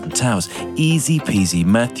 John Wolfram Towers, Easy Peasy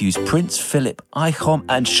Matthews, Prince Philip, Eichholm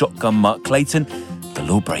and Shotgun Mark Clayton, The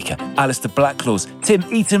Lawbreaker, Alistair Blacklaws, Tim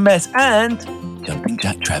Eaton Mess and Jumping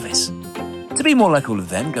Jack Travis. To be more like all of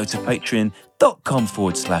them, go to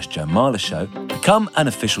patreon.com/Joe Marler Show, become an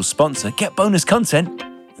official sponsor, get bonus content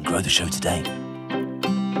and grow the show today.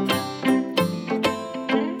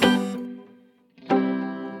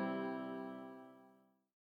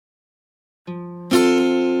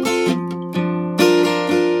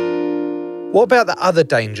 What about the other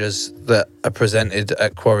dangers that are presented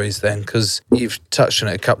at quarries then? Because you've touched on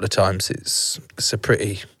it a couple of times. It's a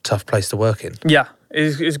pretty tough place to work in. Yeah,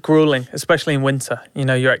 it's grueling, especially in winter. You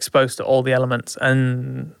know, you're exposed to all the elements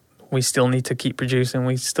and we still need to keep producing.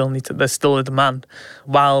 There's still a demand.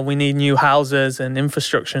 While we need new houses and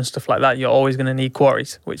infrastructure and stuff like that, you're always going to need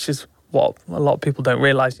quarries, which is what a lot of people don't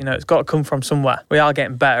realise. You know, it's got to come from somewhere. We are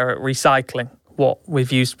getting better at recycling what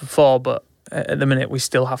we've used before, but at the minute we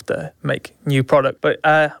still have to make new product. But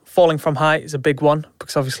falling from height is a big one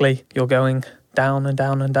because obviously you're going down and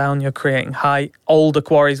down and down, you're creating height. Older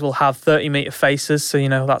quarries will have 30-metre faces, so you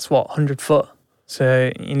know that's 100 foot.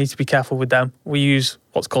 So you need to be careful with them. We use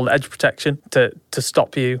what's called edge protection to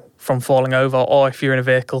stop you from falling over, or if you're in a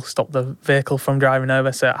vehicle, stop the vehicle from driving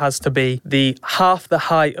over. So it has to be half the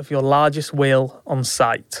height of your largest wheel on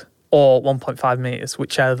site, or 1.5 metres,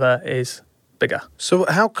 whichever is bigger. So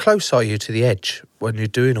how close are you to the edge when you're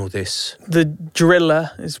doing all this? The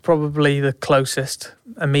driller is probably the closest,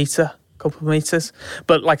 a couple of metres.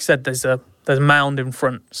 But like I said, there's a mound in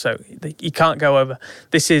front, so you can't go over.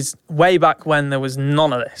 This is way back when there was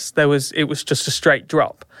none of this. It was just a straight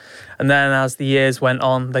drop. And then as the years went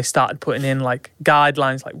on, they started putting in like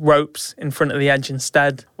guidelines, like ropes in front of the edge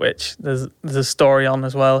instead, which there's a story on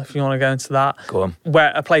as well, if you want to go into that. Go on.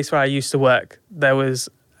 A place where I used to work, there was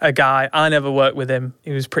a guy, I never worked with him. He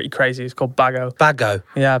was pretty crazy. He was called Bago. Bago?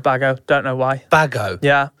 Yeah, Bago. Don't know why. Bago?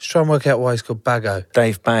 Yeah. Let's try and work out why he's called Bago.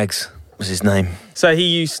 Dave Baggs was his name. So he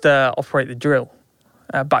used to operate the drill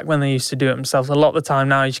back when they used to do it themselves. A lot of the time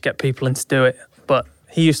now you should get people in to do it, but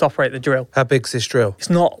he used to operate the drill. How big's this drill? It's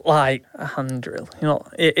not like a hand drill.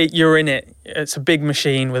 You're in it. It's a big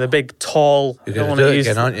machine with a big tall... You're going to do it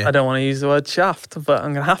again, aren't you? I don't want to use the word shaft, but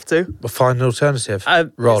I'm going to have to. We'll find an alternative.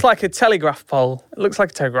 Rod. It's like a telegraph pole. It looks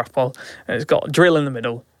like a telegraph pole, and it's got a drill in the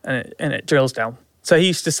middle, and it drills down. So he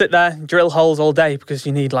used to sit there, drill holes all day because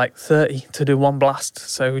you need like 30 to do one blast.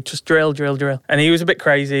 So just drill. And he was a bit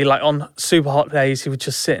crazy. Like on super hot days, he would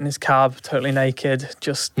just sit in his cab, totally naked,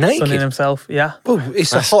 just sunning himself. Yeah. Well,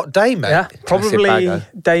 it's a hot day, mate. Yeah, probably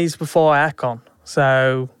days before aircon.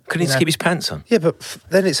 So couldn't he just keep his pants on? Yeah, but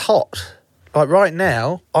then it's hot. Like right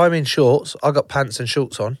now, I'm in shorts. I got pants and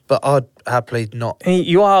shorts on, but I'd happily not.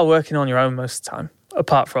 You are working on your own most of the time,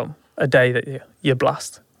 apart from a day that you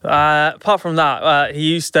blast. Apart from that, he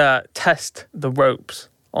used to test the ropes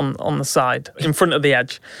on the side in front of the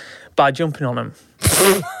edge by jumping on them.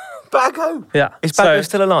 Bago? Yeah. Is Bago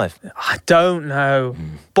still alive? I don't know.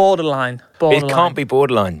 Borderline. It can't be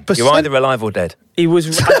borderline. You're either alive or dead. He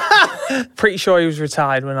was... pretty sure he was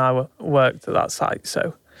retired when I worked at that site.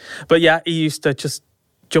 So, but yeah, he used to just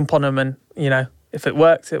jump on them and, if it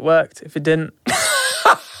worked, it worked. If it didn't...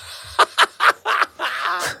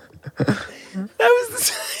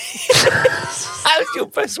 That was your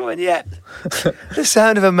best one yet. The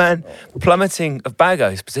sound of a man plummeting, of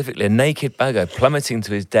Bago specifically, a naked Bago plummeting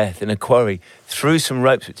to his death in a quarry through some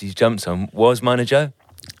ropes which he jumps on was Miner Joe.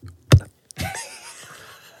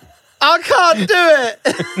 I can't do it.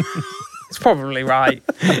 It's probably right.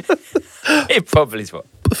 It probably is what.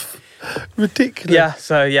 Ridiculous. Yeah.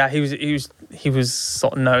 So yeah, he was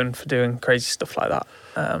sort of known for doing crazy stuff like that.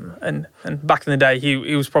 And back in the day, he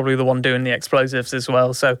was probably the one doing the explosives as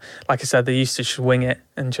well. So, like I said, they used to just wing it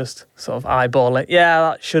and just sort of eyeball it. Yeah,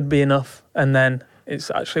 that should be enough. And then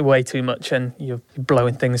it's actually way too much and you're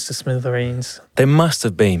blowing things to smithereens. There must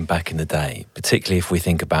have been back in the day, particularly if we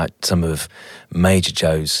think about some of Major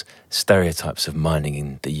Joe's stereotypes of mining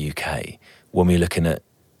in the UK, when we're looking at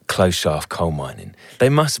closed shaft coal mining. They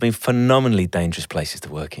must have been phenomenally dangerous places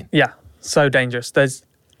to work in. Yeah, so dangerous. There's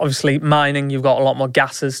obviously mining, you've got a lot more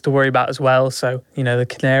gases to worry about as well. So, the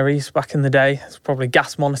Canaries back in the day, it's probably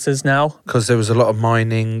gas monitors now. Because there was a lot of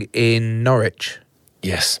mining in Norwich.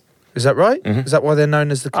 Yes. Is that right? Mm-hmm. Is that why they're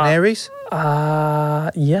known as the Canaries?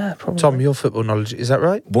 Yeah, probably. Tom, your football knowledge, is that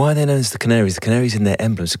right? Why are they known as the Canaries? The Canaries in their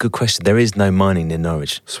emblem. It's a good question. There is no mining in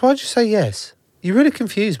Norwich. So why'd you say yes? You really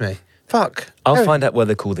confused me. Fuck. I'll find out why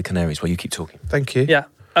they're called the Canaries while you keep talking. Thank you. Yeah.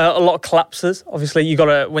 A lot of collapses. Obviously, you got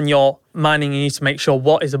to, when you're mining, you need to make sure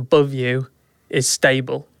what is above you is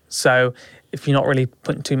stable. So if you're not really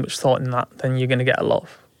putting too much thought in that, then you're going to get a lot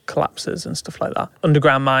of collapses and stuff like that.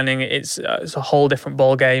 Underground mining, it's a whole different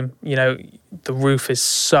ball game. You know, the roof is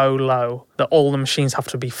so low that all the machines have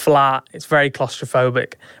to be flat. It's very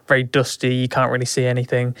claustrophobic, very dusty. You can't really see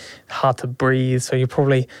anything. Hard to breathe. So you're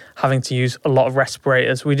probably having to use a lot of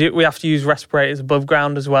respirators. We have to use respirators above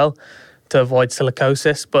ground as well to avoid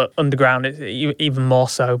silicosis, but underground even more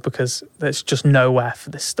so because there's just nowhere for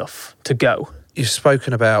this stuff to go. You've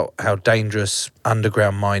spoken about how dangerous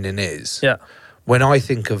underground mining is. Yeah. When I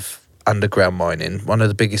think of underground mining, one of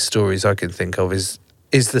the biggest stories I can think of is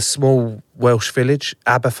the small Welsh village,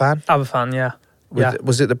 Aberfan. Aberfan, yeah.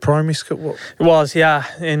 Was it the primary school? What? It was, yeah,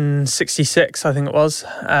 in 66, I think it was.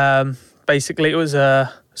 Basically, it was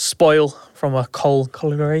a spoil from a coal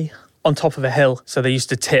colliery on top of a hill. So they used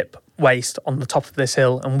to tip waste on the top of this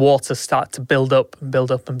hill, and water started to build up and build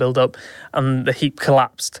up and build up, and the heap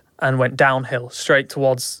collapsed and went downhill straight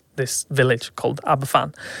towards this village called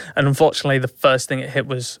Aberfan. And unfortunately, the first thing it hit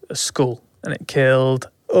was a school, and it killed,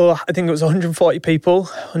 I think it was 140 people.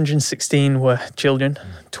 116 were children,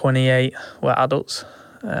 28 were adults.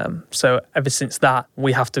 So ever since that,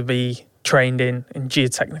 we have to be trained in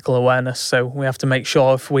geotechnical awareness. So we have to make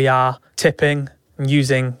sure if we are tipping and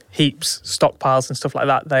using heaps, stockpiles and stuff like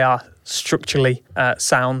that, they are structurally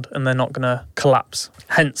sound and they're not going to collapse.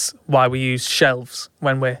 Hence why we use shelves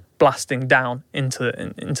when we're blasting down into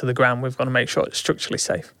the ground. We've got to make sure it's structurally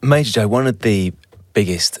safe. Major Joe, one of the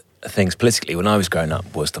biggest things politically when I was growing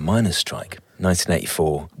up was the miners' strike.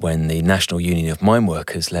 1984, when the National Union of Mine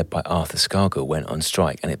Workers, led by Arthur Scargill, went on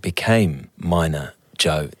strike, and it became Miner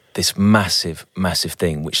Joe, this massive, massive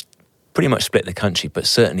thing which pretty much split the country, but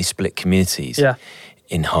certainly split communities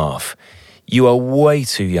in half. You are way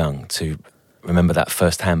too young to remember that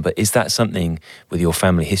firsthand, but is that something with your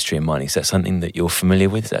family history in mining? Is that something that you're familiar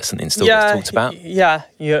with? Is that something that still gets talked about? Yeah.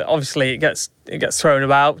 Obviously, it gets thrown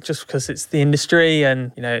about just because it's the industry,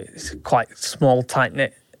 and it's quite small, tight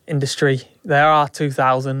knit industry. There are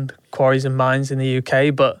 2,000 quarries and mines in the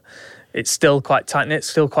UK, but it's still quite tight-knit,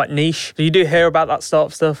 still quite niche. So you do hear about that sort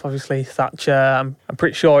of stuff. Obviously, Thatcher, I'm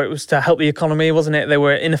pretty sure it was to help the economy, wasn't it? They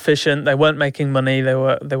were inefficient, they weren't making money, they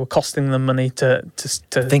were costing them money to...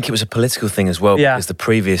 I think it was a political thing as well, because the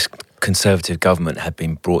previous Conservative government had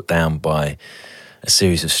been brought down by a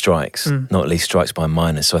series of strikes, not least strikes by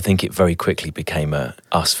miners. So I think it very quickly became a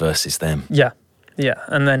us versus them. Yeah,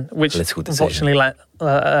 and then which unfortunately led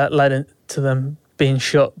to them being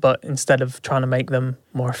shut, but instead of trying to make them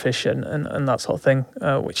more efficient and that sort of thing,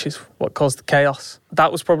 which is what caused the chaos.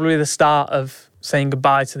 That was probably the start of saying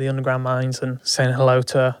goodbye to the underground mines and saying hello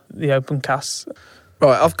to the open casts.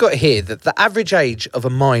 Right, I've got here that the average age of a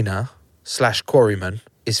miner/quarryman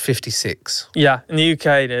is 56. Yeah, in the UK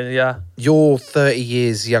it is, yeah. You're 30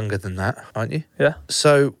 years younger than that, aren't you? Yeah.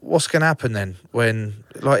 So what's going to happen then when,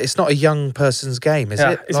 it's not a young person's game, is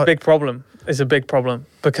it? It's a big problem. It's a big problem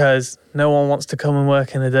because no one wants to come and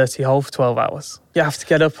work in a dirty hole for 12 hours. You have to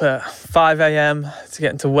get up at 5 a.m. to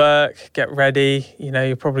get into work, get ready.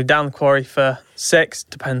 You're probably down the quarry for 6,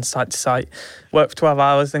 depends site to site. Work for 12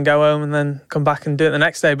 hours, then go home and then come back and do it the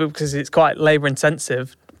next day. But because it's quite labour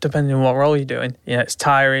intensive, depending on what role you're doing, it's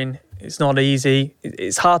tiring. It's not easy.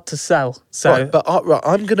 It's hard to sell. So,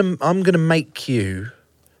 I'm gonna make you,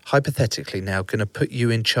 hypothetically now, gonna put you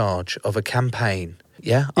in charge of a campaign.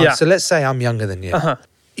 Yeah? So let's say I'm younger than you. Uh-huh.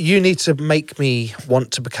 You need to make me want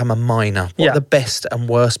to become a miner. What are the best and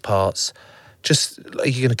worst parts? Just, are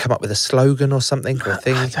you going to come up with a slogan or something? Or a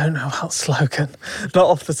thing? I don't know about slogan. Not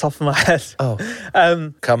off the top of my head. Oh.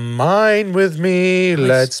 Come mine with me,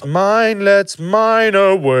 let's mine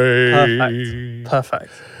away.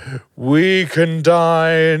 Perfect. We can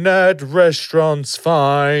dine at restaurants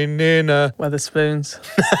fine in a... Wetherspoons.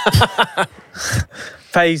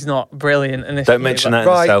 Pay's not brilliant initially. Don't mention that.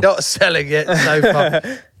 Right, not selling it so far.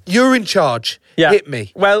 You're in charge. Yeah. Hit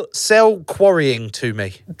me. Well, sell quarrying to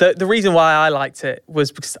me. The reason why I liked it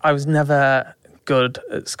was because I was never good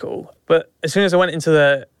at school. But as soon as I went into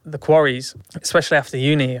the quarries, especially after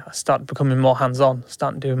uni, I started becoming more hands-on,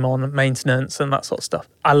 started doing more maintenance and that sort of stuff.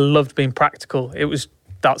 I loved being practical.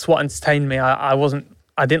 That's what entertained me. I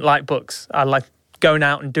didn't like books. I liked going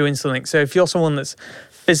out and doing something. So if you're someone that's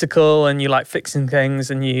physical and you like fixing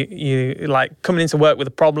things and you like coming into work with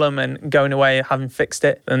a problem and going away having fixed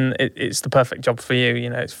it, then it's the perfect job for you.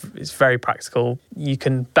 It's very practical. You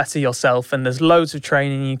can better yourself, and there's loads of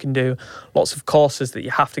training you can do, lots of courses that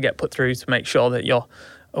you have to get put through to make sure that you're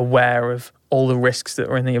aware of all the risks that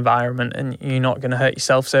are in the environment and you're not going to hurt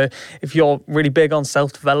yourself. So if you're really big on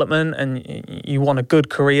self-development and you want a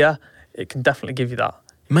good career, it can definitely give you that.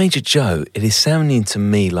 Major Joe, it is sounding to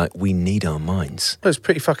me like we need our minds. Well, it's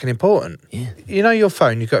pretty fucking important. Yeah. You know your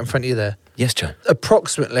phone you've got in front of you there? Yes, Joe.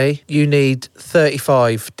 Approximately, you need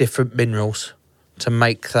 35 different minerals to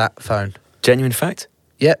make that phone. Genuine fact?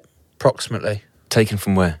 Yep, approximately. Taken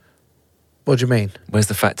from where? What do you mean? Where's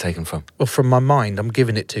the fact taken from? Well, from my mind, I'm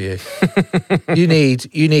giving it to you. you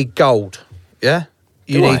need gold, yeah?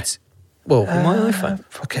 You Do I? need... Well, my iPhone.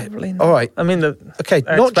 Okay, all right. I mean, Okay,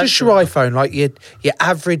 not just your iPhone, like your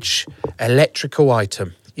average electrical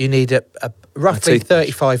item. You need a roughly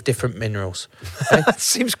 35 different minerals. Okay? That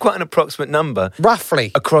seems quite an approximate number.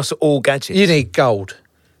 Roughly. Across all gadgets. You need gold.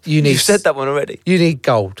 You've said that one already. You need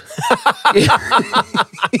gold.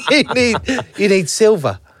 you need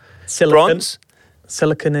silver. Silicon. Bronze.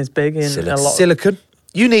 Silicon is big in a lot. Silicon.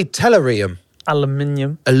 You need tellurium.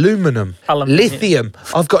 Aluminium. Aluminum. Aluminium. Lithium.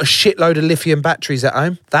 I've got a shitload of lithium batteries at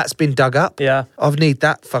home. That's been dug up. Yeah. I need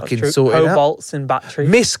that fucking True. sorted out. Cobalts in batteries.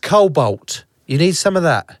 Miss Cobalt. You need some of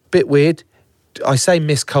that. Bit weird. I say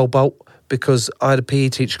Miss Cobalt because I had a PE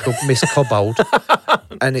teacher called Miss Cobalt,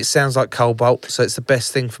 and it sounds like cobalt, so it's the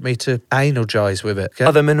best thing for me to analgise with it. Okay?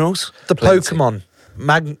 Other minerals? The Pokemon.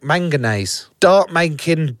 Manganese. Dart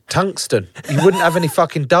making tungsten. You wouldn't have any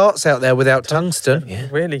fucking darts out there without tungsten. Yeah.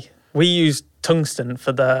 Really? We use tungsten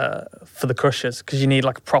for the crushers because you need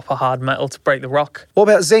like a proper hard metal to break the rock. What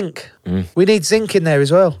about zinc? We need zinc in there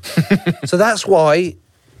as well. So that's why,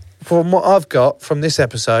 from what I've got from this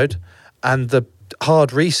episode and the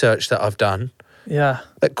hard research that I've done, Yeah.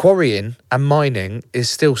 that quarrying and mining is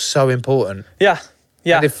still so important. Yeah.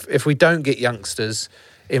 Yeah. And if we don't get youngsters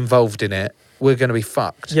involved in it, we're going to be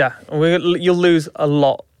fucked. Yeah. You'll lose a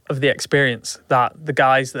lot of the experience that the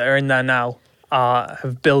guys that are in there now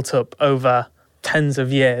have built up over tens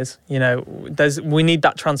of years. You know, we need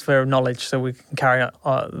that transfer of knowledge so we can carry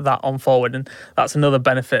that on forward, and that's another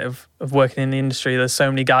benefit of working in the industry. There's so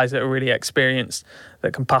many guys that are really experienced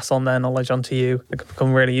that can pass on their knowledge onto you, that can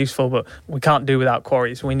become really useful, but we can't do without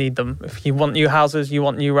quarries. We need them. If you want new houses, you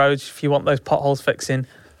want new roads, if you want those potholes fixing.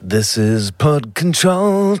 This is Pod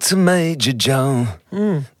Control to Major Joe.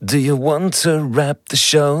 Do you want to wrap the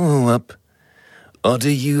show up? Or do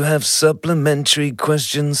you have supplementary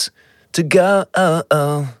questions to go?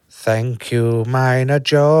 Thank you, Miner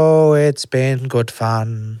Joe. It's been good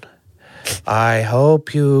fun. I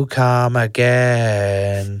hope you come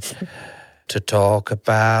again to talk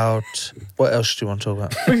about... What else do you want to talk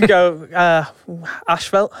about? We can go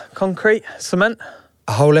asphalt, concrete, cement.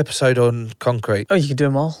 A whole episode on concrete. Oh, you can do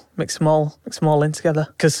them all. Mix them all in together.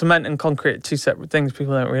 Because cement and concrete are two separate things.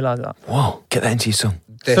 People don't realise that. Whoa, get that into your song.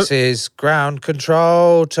 This is Ground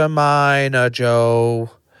Control to Miner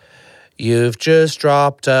Joe. You've just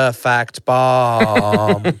dropped a fact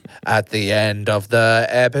bomb at the end of the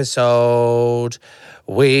episode.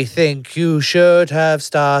 We think you should have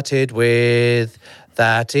started with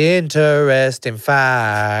that interesting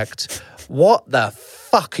fact. What the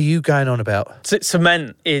fuck are you going on about?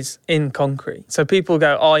 Cement is in concrete. So people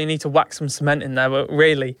go, oh, you need to whack some cement in there. But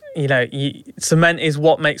really, cement is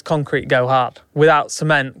what makes concrete go hard. Without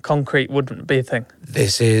cement, concrete wouldn't be a thing.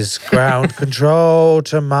 This is Ground Control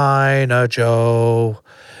to Miner Joe.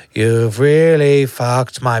 You've really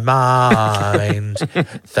fucked my mind.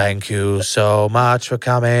 Thank you so much for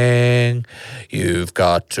coming. You've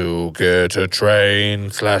got to get a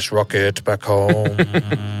train/rocket back home.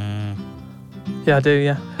 Yeah, I do,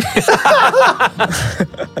 yeah.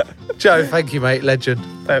 Joe, thank you, mate. Legend.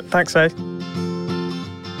 Thanks, mate.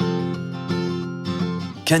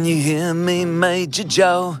 Can you hear me, Major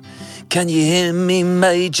Joe? Can you hear me,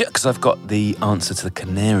 Major? Because I've got the answer to the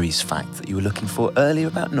Canaries fact that you were looking for earlier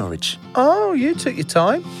about Norwich. Oh, you took your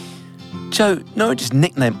time. Joe, Norwich's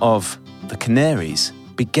nickname of the Canaries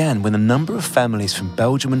began when a number of families from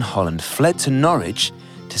Belgium and Holland fled to Norwich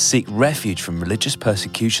to seek refuge from religious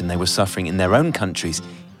persecution they were suffering in their own countries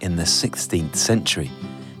in the 16th century.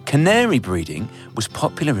 Canary breeding was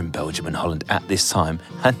popular in Belgium and Holland at this time,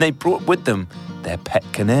 and they brought with them their pet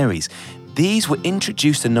canaries. These were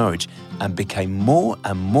introduced to Norwich and became more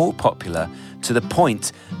and more popular to the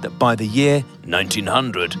point that by the year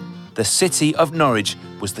 1900, the city of Norwich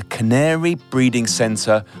was the canary breeding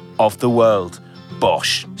centre of the world.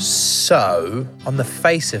 Bosh. So, on the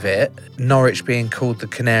face of it, Norwich being called the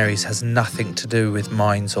Canaries has nothing to do with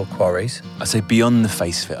mines or quarries. I'd say beyond the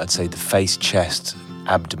face of it, I'd say the face, chest,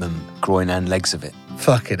 abdomen, groin and legs of it.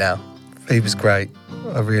 Fucking hell. He was great.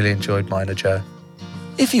 I really enjoyed Miner Joe.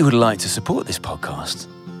 If you would like to support this podcast,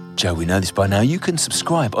 Joe, we know this by now, you can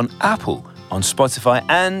subscribe on Apple, on Spotify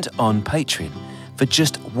and on Patreon. For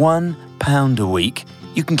just £1 a week,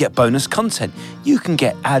 You can get bonus content. You can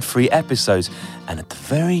get ad-free episodes. And at the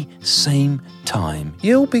very same time,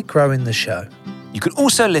 you'll be growing the show. You can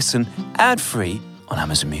also listen ad-free on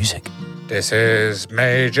Amazon Music. This is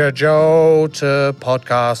Major Joe to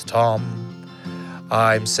Podcast Tom.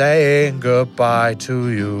 I'm saying goodbye to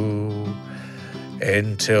you.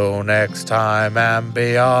 Until next time and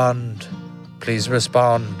beyond, please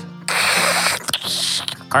respond.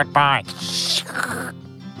 Goodbye.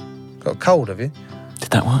 Got a cold, have you? Did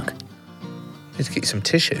that work? Need to get you some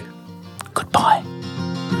tissue. Goodbye.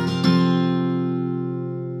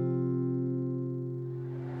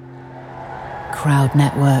 Crowd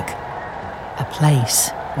Network, a place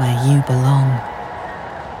where you belong.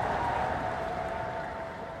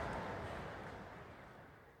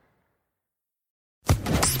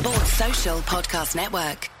 Sports Social Podcast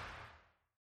Network.